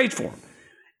team trades for him.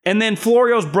 And then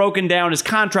Florio's broken down. His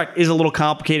contract is a little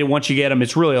complicated once you get him.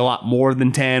 It's really a lot more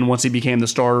than 10 once he became the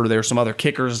starter. There's some other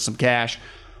kickers and some cash.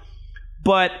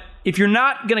 But if you're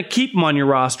not going to keep him on your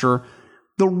roster,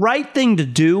 the right thing to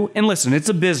do, and listen, it's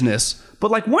a business,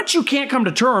 but like once you can't come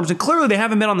to terms, and clearly they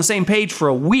haven't been on the same page for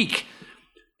a week,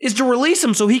 is to release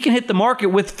him so he can hit the market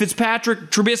with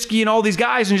Fitzpatrick, Trubisky, and all these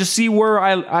guys and just see where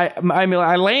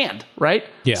I land, right?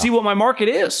 Yeah. See what my market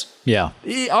is. Yeah.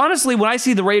 Honestly, when I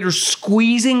see the Raiders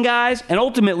squeezing guys, and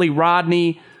ultimately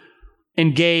Rodney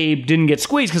and Gabe didn't get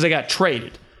squeezed because they got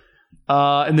traded.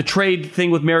 And the trade thing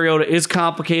with Mariota is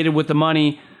complicated with the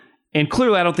money. And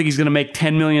clearly I don't think he's going to make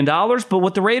 $10 million. But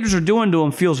what the Raiders are doing to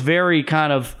him feels very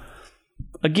kind of,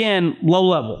 again, low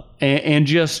level and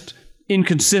just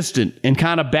inconsistent and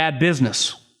kind of bad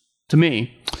business to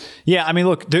me. Yeah, I mean,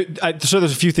 look, so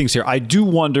there's a few things here. I do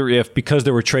wonder if, because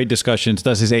there were trade discussions,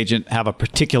 does his agent have a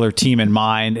particular team in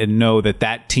mind and know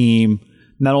that team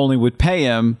not only would pay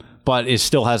him, but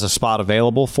still has a spot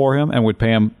available for him and would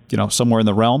pay him, somewhere in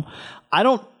the realm. I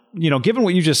don't, given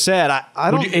what you just said, I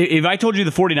don't. If I told you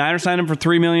the 49ers signed him for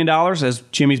 $3 million as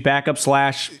Jimmy's backup /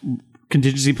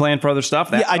 contingency plan for other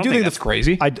stuff, I do think that's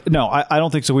crazy. I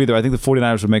don't think so either. I think the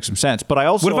 49ers would make some sense. But I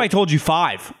also, what if I told you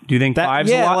 5? Do you think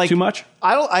 5's a lot too much?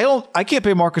 I can't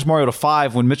pay Marcus Mariota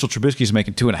 5 when Mitchell Trubisky's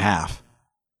making 2.5.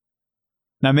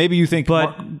 Now maybe you think,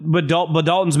 but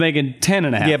Dalton's making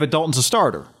 10.5. Yeah, but Dalton's a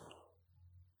starter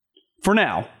for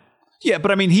now. Yeah, but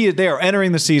I mean they are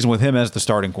entering the season with him as the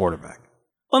starting quarterback,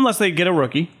 unless they get a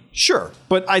rookie. Sure,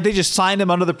 but they just signed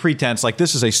him under the pretense like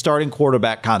this is a starting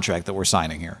quarterback contract that we're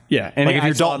signing here. Yeah, and like if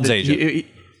you're Dalton's agent,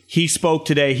 he spoke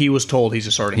today. He was told he's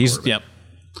a starting quarterback. Yep.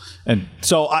 And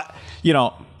so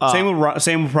same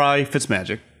with probably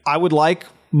Fitzmagic. I would like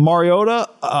Mariota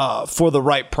for the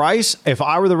right price. If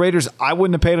I were the Raiders, I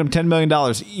wouldn't have paid him $10 million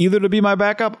either to be my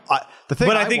backup.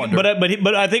 I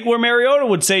think where Mariota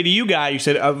would say to you guys, you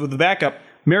said the backup.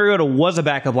 Mariota was a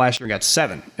backup last year and got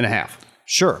 7.5.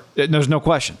 Sure, there's no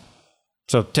question.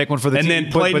 So take one for the team. Then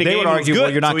but they would argue,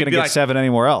 well, you're not going to get 7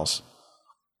 anywhere else.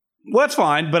 Well, that's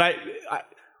fine, but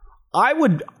I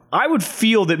would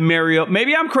feel that Mariota.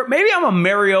 Maybe I'm a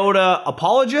Mariota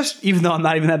apologist, even though I'm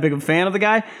not even that big of a fan of the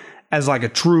guy as like a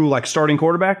true starting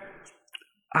quarterback.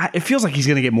 It feels like he's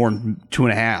going to get more than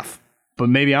 2.5, but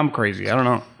maybe I'm crazy. I don't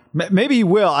know. Maybe he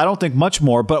will. I don't think much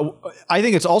more, but I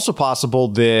think it's also possible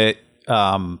that.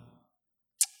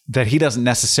 That he doesn't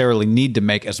necessarily need to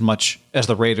make as much as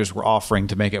the Raiders were offering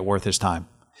to make it worth his time.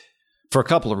 For a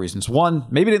couple of reasons. One,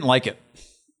 maybe he didn't like it.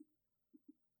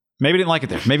 Maybe he didn't like it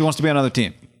there. Maybe he wants to be on another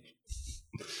team.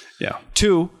 Yeah.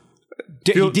 2,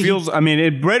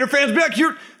 Raider fans back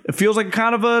here, it feels like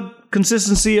kind of a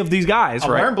consistency of these guys,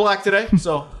 right? I'm wearing black today,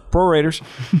 so pro Raiders.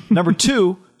 Number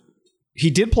 2, he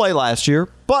did play last year,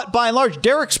 but by and large,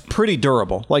 Derek's pretty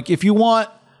durable. Like, if you want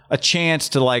a chance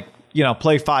to,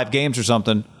 play 5 games or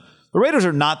something, the Raiders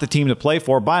are not the team to play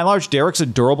for. By and large, Derek's a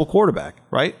durable quarterback,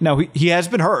 right? Now, he has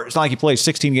been hurt. It's not like he plays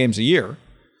 16 games a year.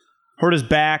 Hurt his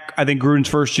back. I think Gruden's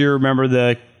first year, remember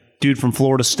the dude from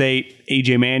Florida State,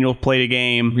 A.J. Manuel, played a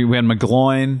game. We had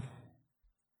McGloin.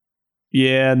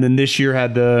 Yeah, and then this year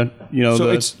had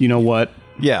what.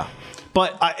 Yeah.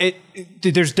 But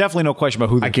there's definitely no question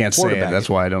about who the I can't say it. quarterback That's is.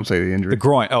 why I don't say the injury. The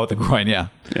groin. Oh, the groin, yeah.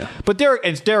 But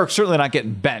Derek's certainly not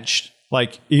getting benched.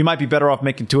 Like, you might be better off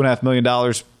making $2.5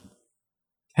 million.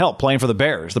 Hell, playing for the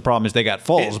Bears. The problem is they got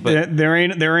Foles. But there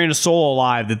ain't a soul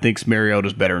alive that thinks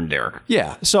Mariota's better than Derek.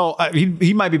 Yeah, so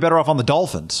he might be better off on the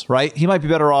Dolphins, right? He might be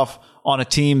better off on a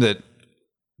team that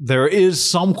there is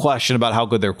some question about how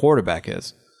good their quarterback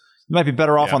is. He might be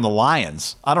better off on the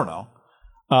Lions. I don't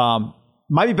know.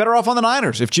 Might be better off on the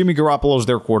Niners if Jimmy Garoppolo's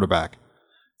their quarterback.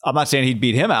 I'm not saying he'd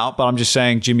beat him out, but I'm just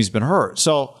saying Jimmy's been hurt.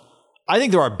 So I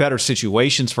think there are better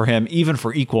situations for him, even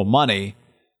for equal money.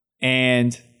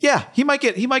 And yeah, he might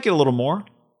get a little more.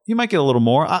 He might get a little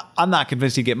more. I'm not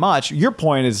convinced he'd get much. Your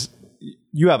point is,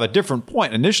 you have a different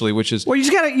point initially, which is, well,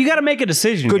 you gotta make a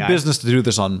decision. Good business to do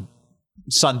this on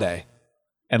Sunday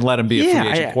and let him be a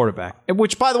free agent quarterback.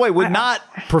 Which, by the way, would not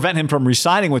prevent him from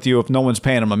re-signing with you if no one's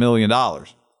paying him $1 million.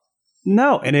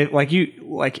 No, and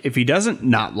if he doesn't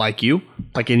not like you,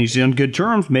 and he's on good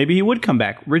terms, maybe he would come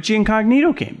back. Richie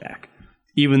Incognito came back.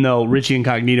 Even though Richie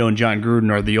Incognito and John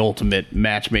Gruden are the ultimate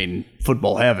match made in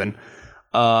football heaven,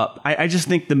 I just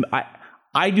think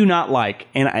I do not like,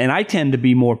 and I tend to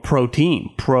be more pro team,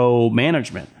 pro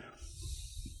management.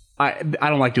 I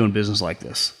don't like doing business like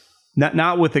this.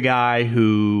 Not with a guy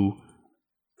who,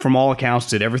 from all accounts,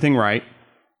 did everything right,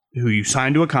 who you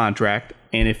signed to a contract,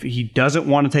 and if he doesn't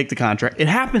want to take the contract, it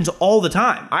happens all the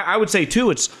time. I would say, too,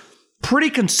 it's pretty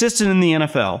consistent in the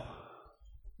NFL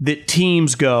that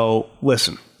teams go,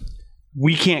 listen,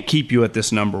 we can't keep you at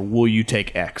this number. Will you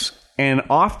take X? And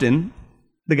often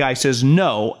the guy says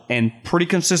no, and pretty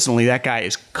consistently that guy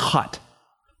is cut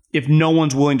if no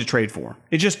one's willing to trade for him.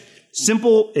 It's just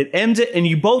simple. It ends it, and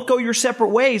you both go your separate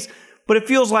ways. But it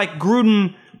feels like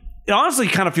Gruden, it honestly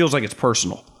kind of feels like it's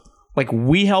personal. Like,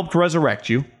 we helped resurrect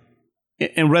you.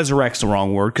 And resurrect's the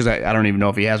wrong word, because I don't even know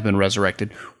if he has been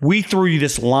resurrected. We threw you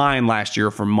this line last year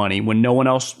for money when no one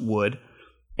else would.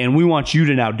 And we want you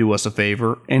to now do us a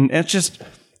favor. And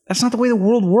that's not the way the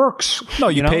world works. No,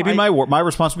 you pay me my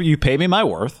responsibility. You pay me my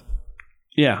worth.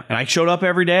 Yeah, and I showed up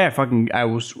every day. I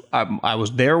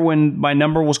was there when my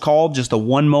number was called. Just the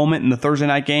one moment in the Thursday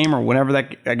night game, or whenever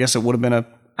that. I guess it would have been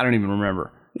I don't even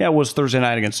remember. Yeah, it was Thursday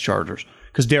night against the Chargers,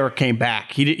 because Derek came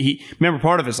back. He remember,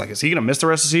 part of it's like, is he going to miss the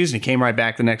rest of the season? He came right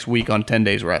back the next week on 10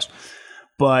 days rest.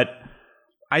 But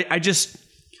I just.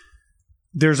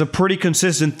 There's a pretty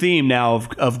consistent theme now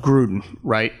of Gruden,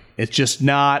 right? It's just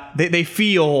not... They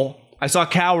feel... I saw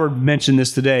Coward mention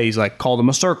this today. He's like, called him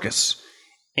a circus.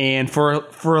 And for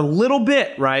a little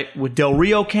bit, right, with Del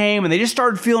Rio came, and they just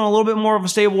started feeling a little bit more of a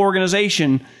stable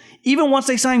organization. Even once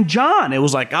they signed John, it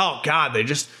was like, oh, God,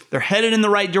 they're headed in the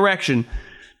right direction.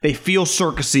 They feel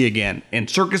circusy again. And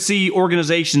circusy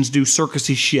organizations do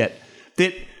circusy shit.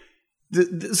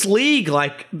 This league,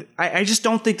 I just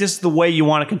don't think this is the way you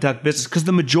want to conduct business, because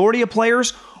the majority of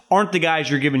players aren't the guys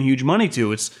you're giving huge money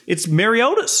to. It's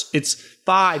Mariota's. It's $5,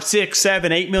 $6, $7,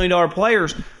 $8 million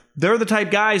players. They're the type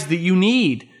guys that you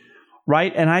need,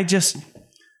 right? And I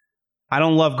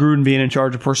don't love Gruden being in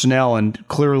charge of personnel, and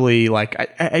clearly,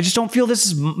 I just don't feel this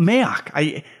is Mayock.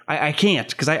 I can't,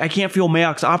 because I can't feel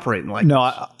Mayock's operating like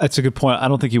No, that's a good point. I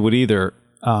don't think he would either.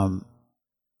 By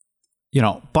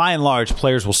and large,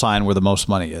 players will sign where the most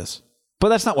money is. But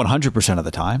that's not 100% of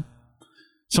the time.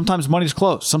 Sometimes money's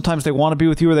close. Sometimes they want to be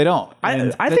with you or they don't.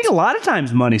 I think a lot of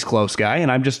times money's close, Guy, and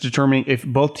I'm just determining if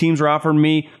both teams are offering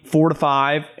me 4 to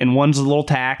 5 and one's a little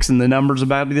tax and the number's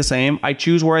about to be the same, I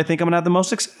choose where I think I'm going to have the most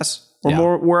success, or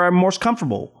more where I'm most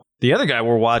comfortable. The other guy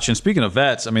we're watching, speaking of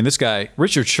vets, this guy,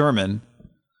 Richard Sherman,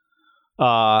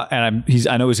 and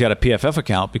I know he's got a PFF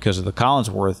account because of the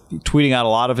Collinsworth, tweeting out a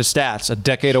lot of his stats. A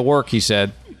decade of work, he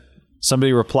said.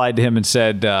 Somebody replied to him and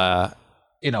said,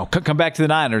 come back to the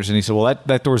Niners. And he said, well,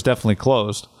 that door's definitely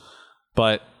closed.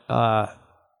 But I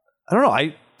don't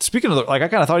know. Speaking of, I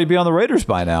kind of thought he'd be on the Raiders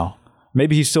by now.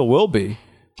 Maybe he still will be.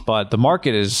 But the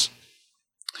market is,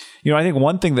 I think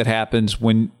one thing that happens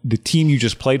when the team you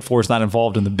just played for is not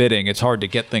involved in the bidding, it's hard to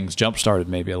get things jump-started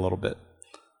maybe a little bit.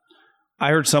 I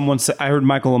heard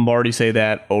Michael Lombardi say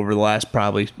that over the last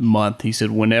probably month. He said,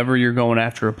 whenever you're going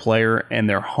after a player and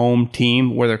their home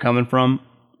team, where they're coming from,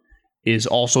 is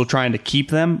also trying to keep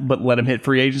them, but let them hit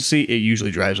free agency, it usually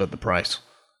drives up the price.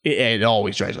 It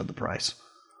always drives up the price.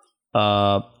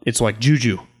 It's like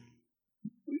Juju.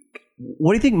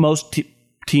 What do you think most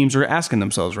teams are asking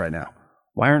themselves right now?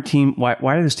 Why are the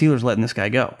Steelers letting this guy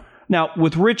go? Now,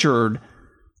 with Richard,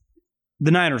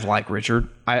 the Niners like Richard.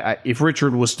 If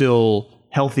Richard was still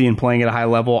healthy and playing at a high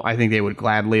level, I think they would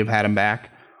gladly have had him back.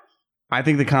 I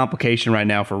think the complication right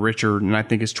now for Richard, and I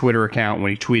think his Twitter account,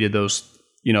 when he tweeted those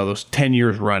those 10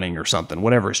 years running or something,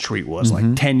 whatever his tweet was,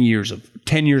 like 10 years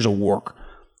of work.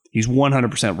 He's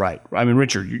 100% right. I mean,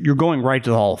 Richard, you're going right to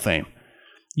the Hall of Fame.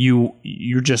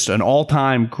 You're just an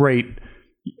all-time great.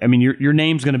 I mean, your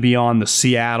name's going to be on the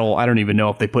Seattle. I don't even know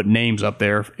if they put names up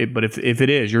there, but if it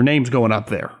is, your name's going up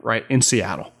there, right, in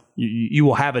Seattle. You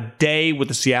will have a day with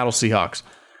the Seattle Seahawks.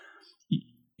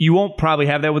 You won't probably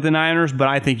have that with the Niners, but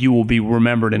I think you will be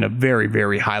remembered in a very,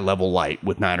 very high-level light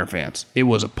with Niner fans. It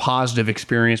was a positive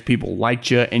experience. People liked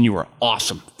you, and you were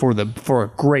awesome for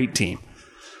a great team.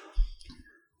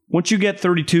 Once you get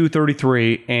 32,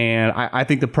 33, and I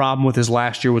think the problem with his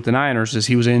last year with the Niners is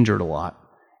he was injured a lot.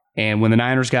 And when the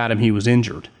Niners got him, he was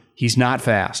injured. He's not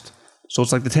fast. So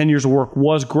it's like the 10 years of work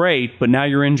was great, but now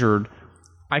you're injured.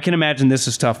 I can imagine this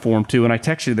is tough for him, too. And I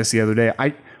texted you this the other day.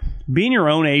 Being your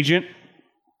own agent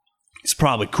is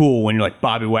probably cool when you're like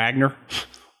Bobby Wagner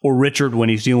or Richard when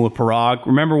he's dealing with Parag.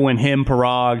 Remember when him,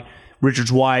 Parag,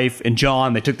 Richard's wife, and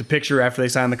John, they took the picture after they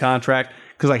signed the contract?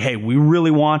 Because like, hey, we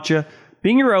really want you.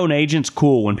 Being your own agent's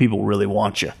cool when people really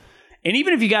want you. And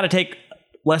even if you got to take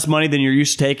less money than you're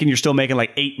used to taking, you're still making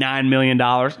like $8-9 million.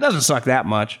 It doesn't suck that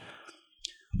much.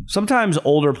 Sometimes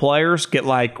older players get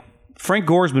like, Frank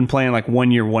Gore's been playing like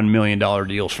 1 year, $1 million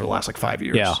deals for the last like 5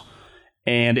 years. Yeah.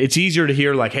 And it's easier to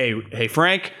hear like, hey,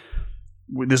 Frank,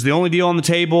 this is the only deal on the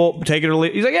table. Take it or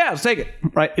leave. He's like, yeah, let's take it.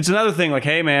 Right. It's another thing like,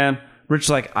 hey, man, Rich's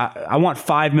like, I want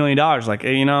 $5 million. Like,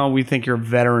 hey, we think you're a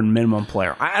veteran minimum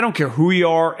player. I don't care who you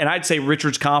are. And I'd say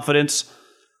Richard's confidence,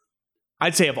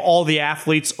 I'd say of all the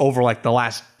athletes over like the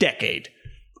last decade,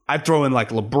 I'd throw in like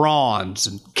LeBron's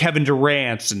and Kevin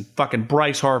Durant's and fucking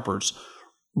Bryce Harper's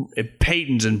and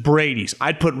Peyton's and Brady's.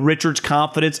 I'd put Richard's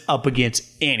confidence up against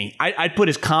any. I'd put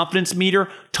his confidence meter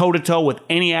toe-to-toe with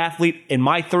any athlete in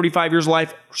my 35 years of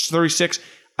life, 36,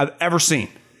 I've ever seen.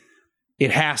 It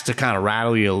has to kind of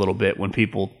rattle you a little bit when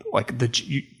people like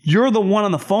you're the one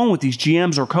on the phone with these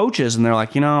GMs or coaches, and they're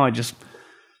like, I just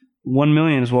 $1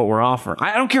 million is what we're offering.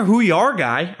 I don't care who you are,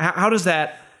 guy.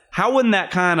 How wouldn't that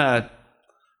kind of?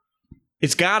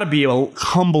 It's got to be a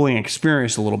humbling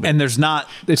experience a little bit. And it's not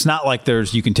like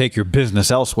you can take your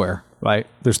business elsewhere, right?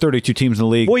 There's 32 teams in the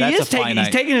league. Well, he's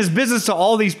taking his business to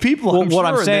all these people. Well, what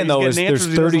I'm saying though is there's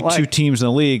 32 teams in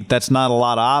the league. That's not a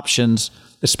lot of options,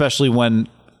 especially when.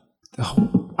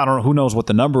 I don't know who knows what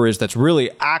the number is that's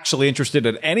really actually interested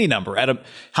in any number.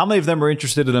 How many of them are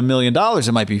interested in $1 million?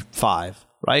 It might be 5,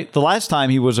 right? The last time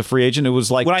he was a free agent, it was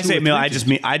like when I say $1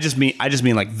 million, I just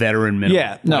mean like veteran minimum.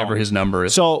 Yeah, whatever his number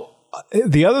is. So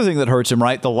the other thing that hurts him,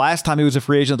 right? The last time he was a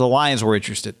free agent, the Lions were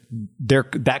interested.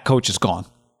 That coach is gone.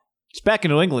 He's back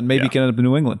in New England. Maybe he can end up in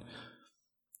New England.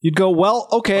 You'd go, well,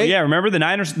 okay. Oh, yeah, remember the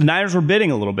Niners? The Niners were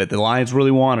bidding a little bit. The Lions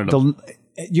really wanted him.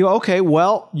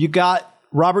 You got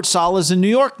Robert Saleh's in New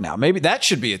York now. Maybe that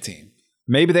should be a team.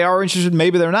 Maybe they are interested,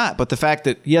 maybe they're not. But the fact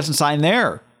that he hasn't signed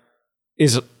there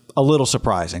is a little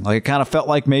surprising. Like it kind of felt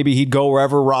like maybe he'd go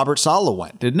wherever Robert Saleh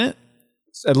went, didn't it?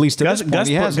 At least at this point,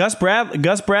 he has. Gus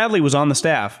Bradley was on the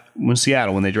staff in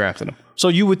Seattle when they drafted him. So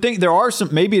you would think there are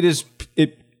some. Maybe it is.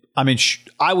 I mean,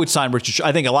 I would sign Richard.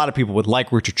 I think a lot of people would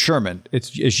like Richard Sherman.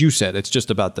 It's as you said. It's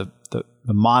just about the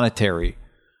monetary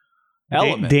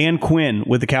element. Dan Quinn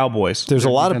with the Cowboys. There's a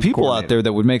lot of people out there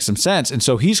that would make some sense. And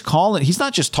so he's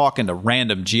not just talking to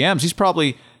random GMs. He's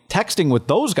probably texting with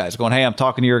those guys going, hey, I'm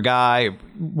talking to your guy.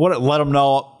 Let him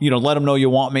know, let him know you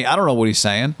want me. I don't know what he's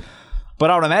saying. But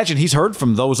I would imagine he's heard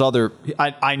from those other.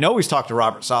 I know he's talked to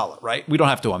Robert Saleh, right? We don't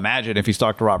have to imagine if he's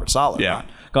talked to Robert Saleh. Yeah. Right?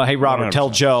 Going, hey, Robert, 100%.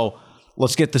 Tell Joe,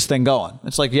 let's get this thing going.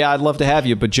 It's like, yeah, I'd love to have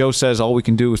you, but Joe says all we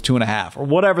can do is 2.5 or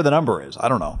whatever the number is. I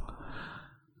don't know.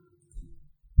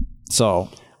 So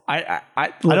I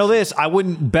know this. I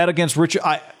wouldn't bet against Richard.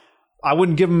 I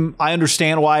wouldn't give him. I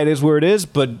understand why it is where it is,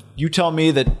 but you tell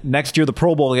me that next year the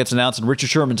Pro Bowl gets announced and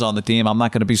Richard Sherman's on the team, I'm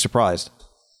not going to be surprised.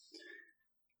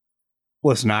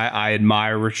 Listen, I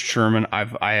admire Richard Sherman.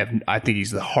 I think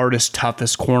he's the hardest,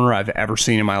 toughest corner I've ever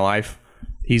seen in my life.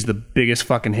 He's the biggest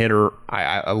fucking hitter.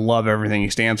 I love everything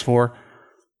he stands for.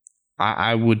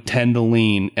 I would tend to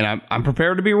lean, and I'm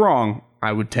prepared to be wrong.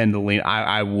 I would tend to lean.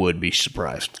 I would be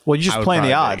surprised. Well, you're just playing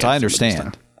the odds. I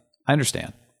understand.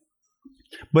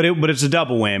 But it's a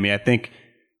double whammy. I think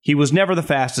he was never the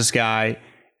fastest guy.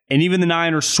 And even the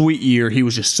Niners' sweet year, he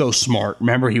was just so smart.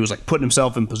 Remember, he was like putting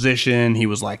himself in position. He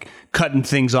was like cutting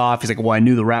things off. He's like, well, I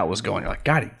knew the route was going. You're like,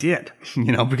 God, he did.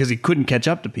 Because he couldn't catch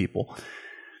up to people.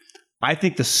 I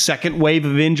think the second wave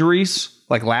of injuries,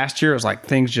 like last year, it was like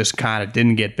things just kind of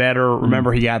didn't get better.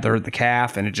 Remember, he had the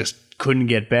calf and it just couldn't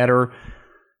get better.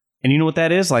 And you know what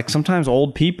that is? Like sometimes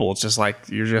old people, it's just like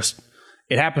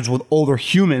it happens with older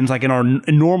humans, like in our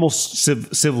normal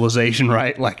civilization,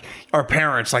 right? Like our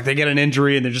parents, like they get an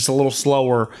injury and they're just a little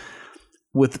slower.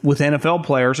 With NFL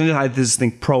players, and I just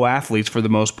think pro athletes for the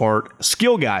most part,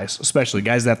 skill guys, especially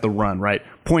guys that have to run, right?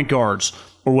 Point guards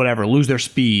or whatever, lose their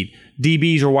speed.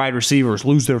 DBs or wide receivers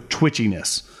lose their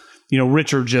twitchiness.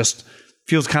 Richard just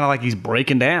feels kind of like he's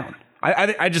breaking down.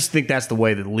 I just think that's the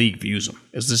way that the league views him.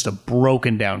 It's just a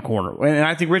broken down corner. And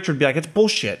I think Richard would be like, it's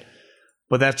bullshit.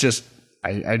 But that's just,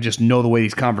 I just know the way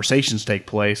these conversations take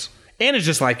place. And it's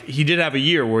just like, he did have a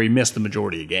year where he missed the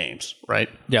majority of games, right?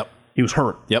 Yep. He was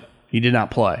hurt. Yep. He did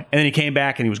not play. And then he came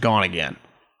back and he was gone again.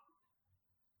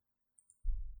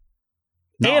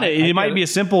 No, and it might be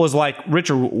as simple as like,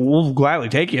 Richard, we'll gladly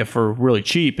take you for really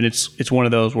cheap. And it's one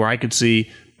of those where I could see,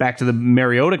 back to the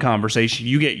Mariota conversation,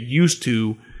 you get used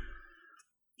to,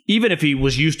 even if he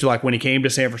was used to like when he came to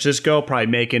San Francisco, probably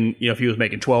making, if he was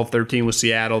making 12, 13 with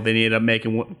Seattle, then he ended up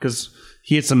making, because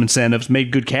he had some incentives,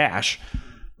 made good cash.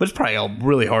 But it's probably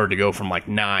really hard to go from like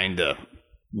 9 to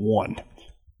 1.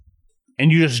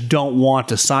 And you just don't want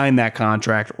to sign that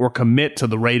contract or commit to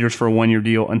the Raiders for a 1-year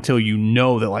deal until you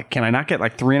know that, like, can I not get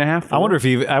like 3.5? 4?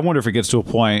 I wonder if it gets to a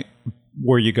point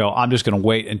where you go, I'm just going to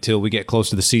wait until we get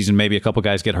close to the season. Maybe a couple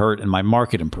guys get hurt and my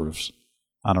market improves.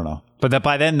 I don't know. But that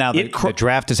by then, now the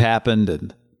draft has happened,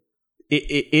 and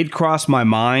it crossed my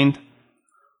mind.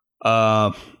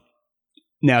 Now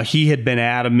he had been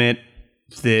adamant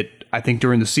that I think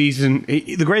during the season,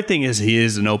 the great thing is he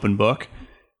is an open book.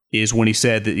 Is when he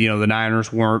said that, the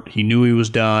Niners weren't, he knew he was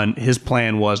done. His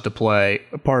plan was to play,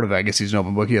 part of it, I guess he's an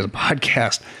open book, he has a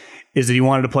podcast, is that he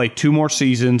wanted to play 2 more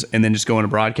seasons and then just go into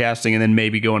broadcasting and then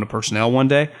maybe go into personnel one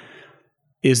day.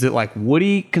 Is that like, would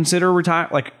he consider retire?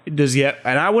 Like, does he,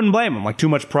 and I wouldn't blame him, like too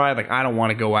much pride, like I don't want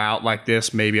to go out like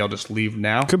this, maybe I'll just leave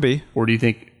now. Could be. Or do you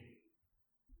think?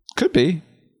 Could be.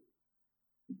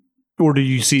 Or do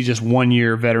you see just 1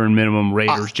 year veteran minimum,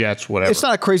 Raiders, Jets, whatever? It's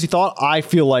not a crazy thought. I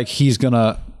feel like he's going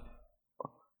to,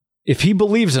 if he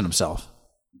believes in himself,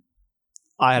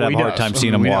 I'd have a hard time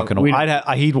seeing him walking away.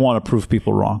 He'd want to prove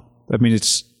people wrong. I mean,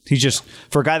 he's just,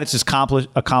 for a guy that's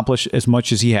accomplished as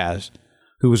much as he has,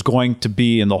 who is going to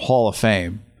be in the Hall of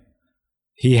Fame,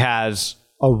 he has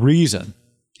a reason.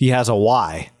 He has a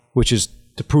why, which is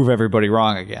to prove everybody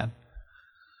wrong again.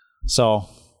 So,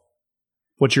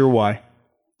 what's your why?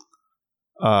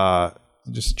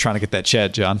 Just trying to get that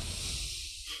Chad, John.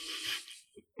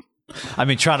 I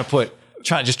mean, trying to put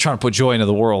joy into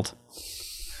the world.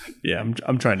 Yeah,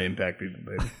 I'm trying to impact people,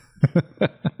 baby.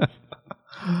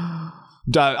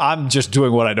 I'm just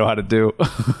doing what I know how to do.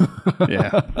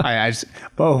 Yeah, I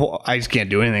just can't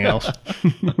do anything else.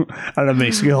 I don't have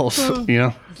many skills,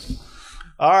 All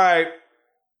right.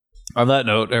 On that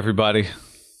note, everybody.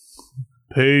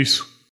 Peace.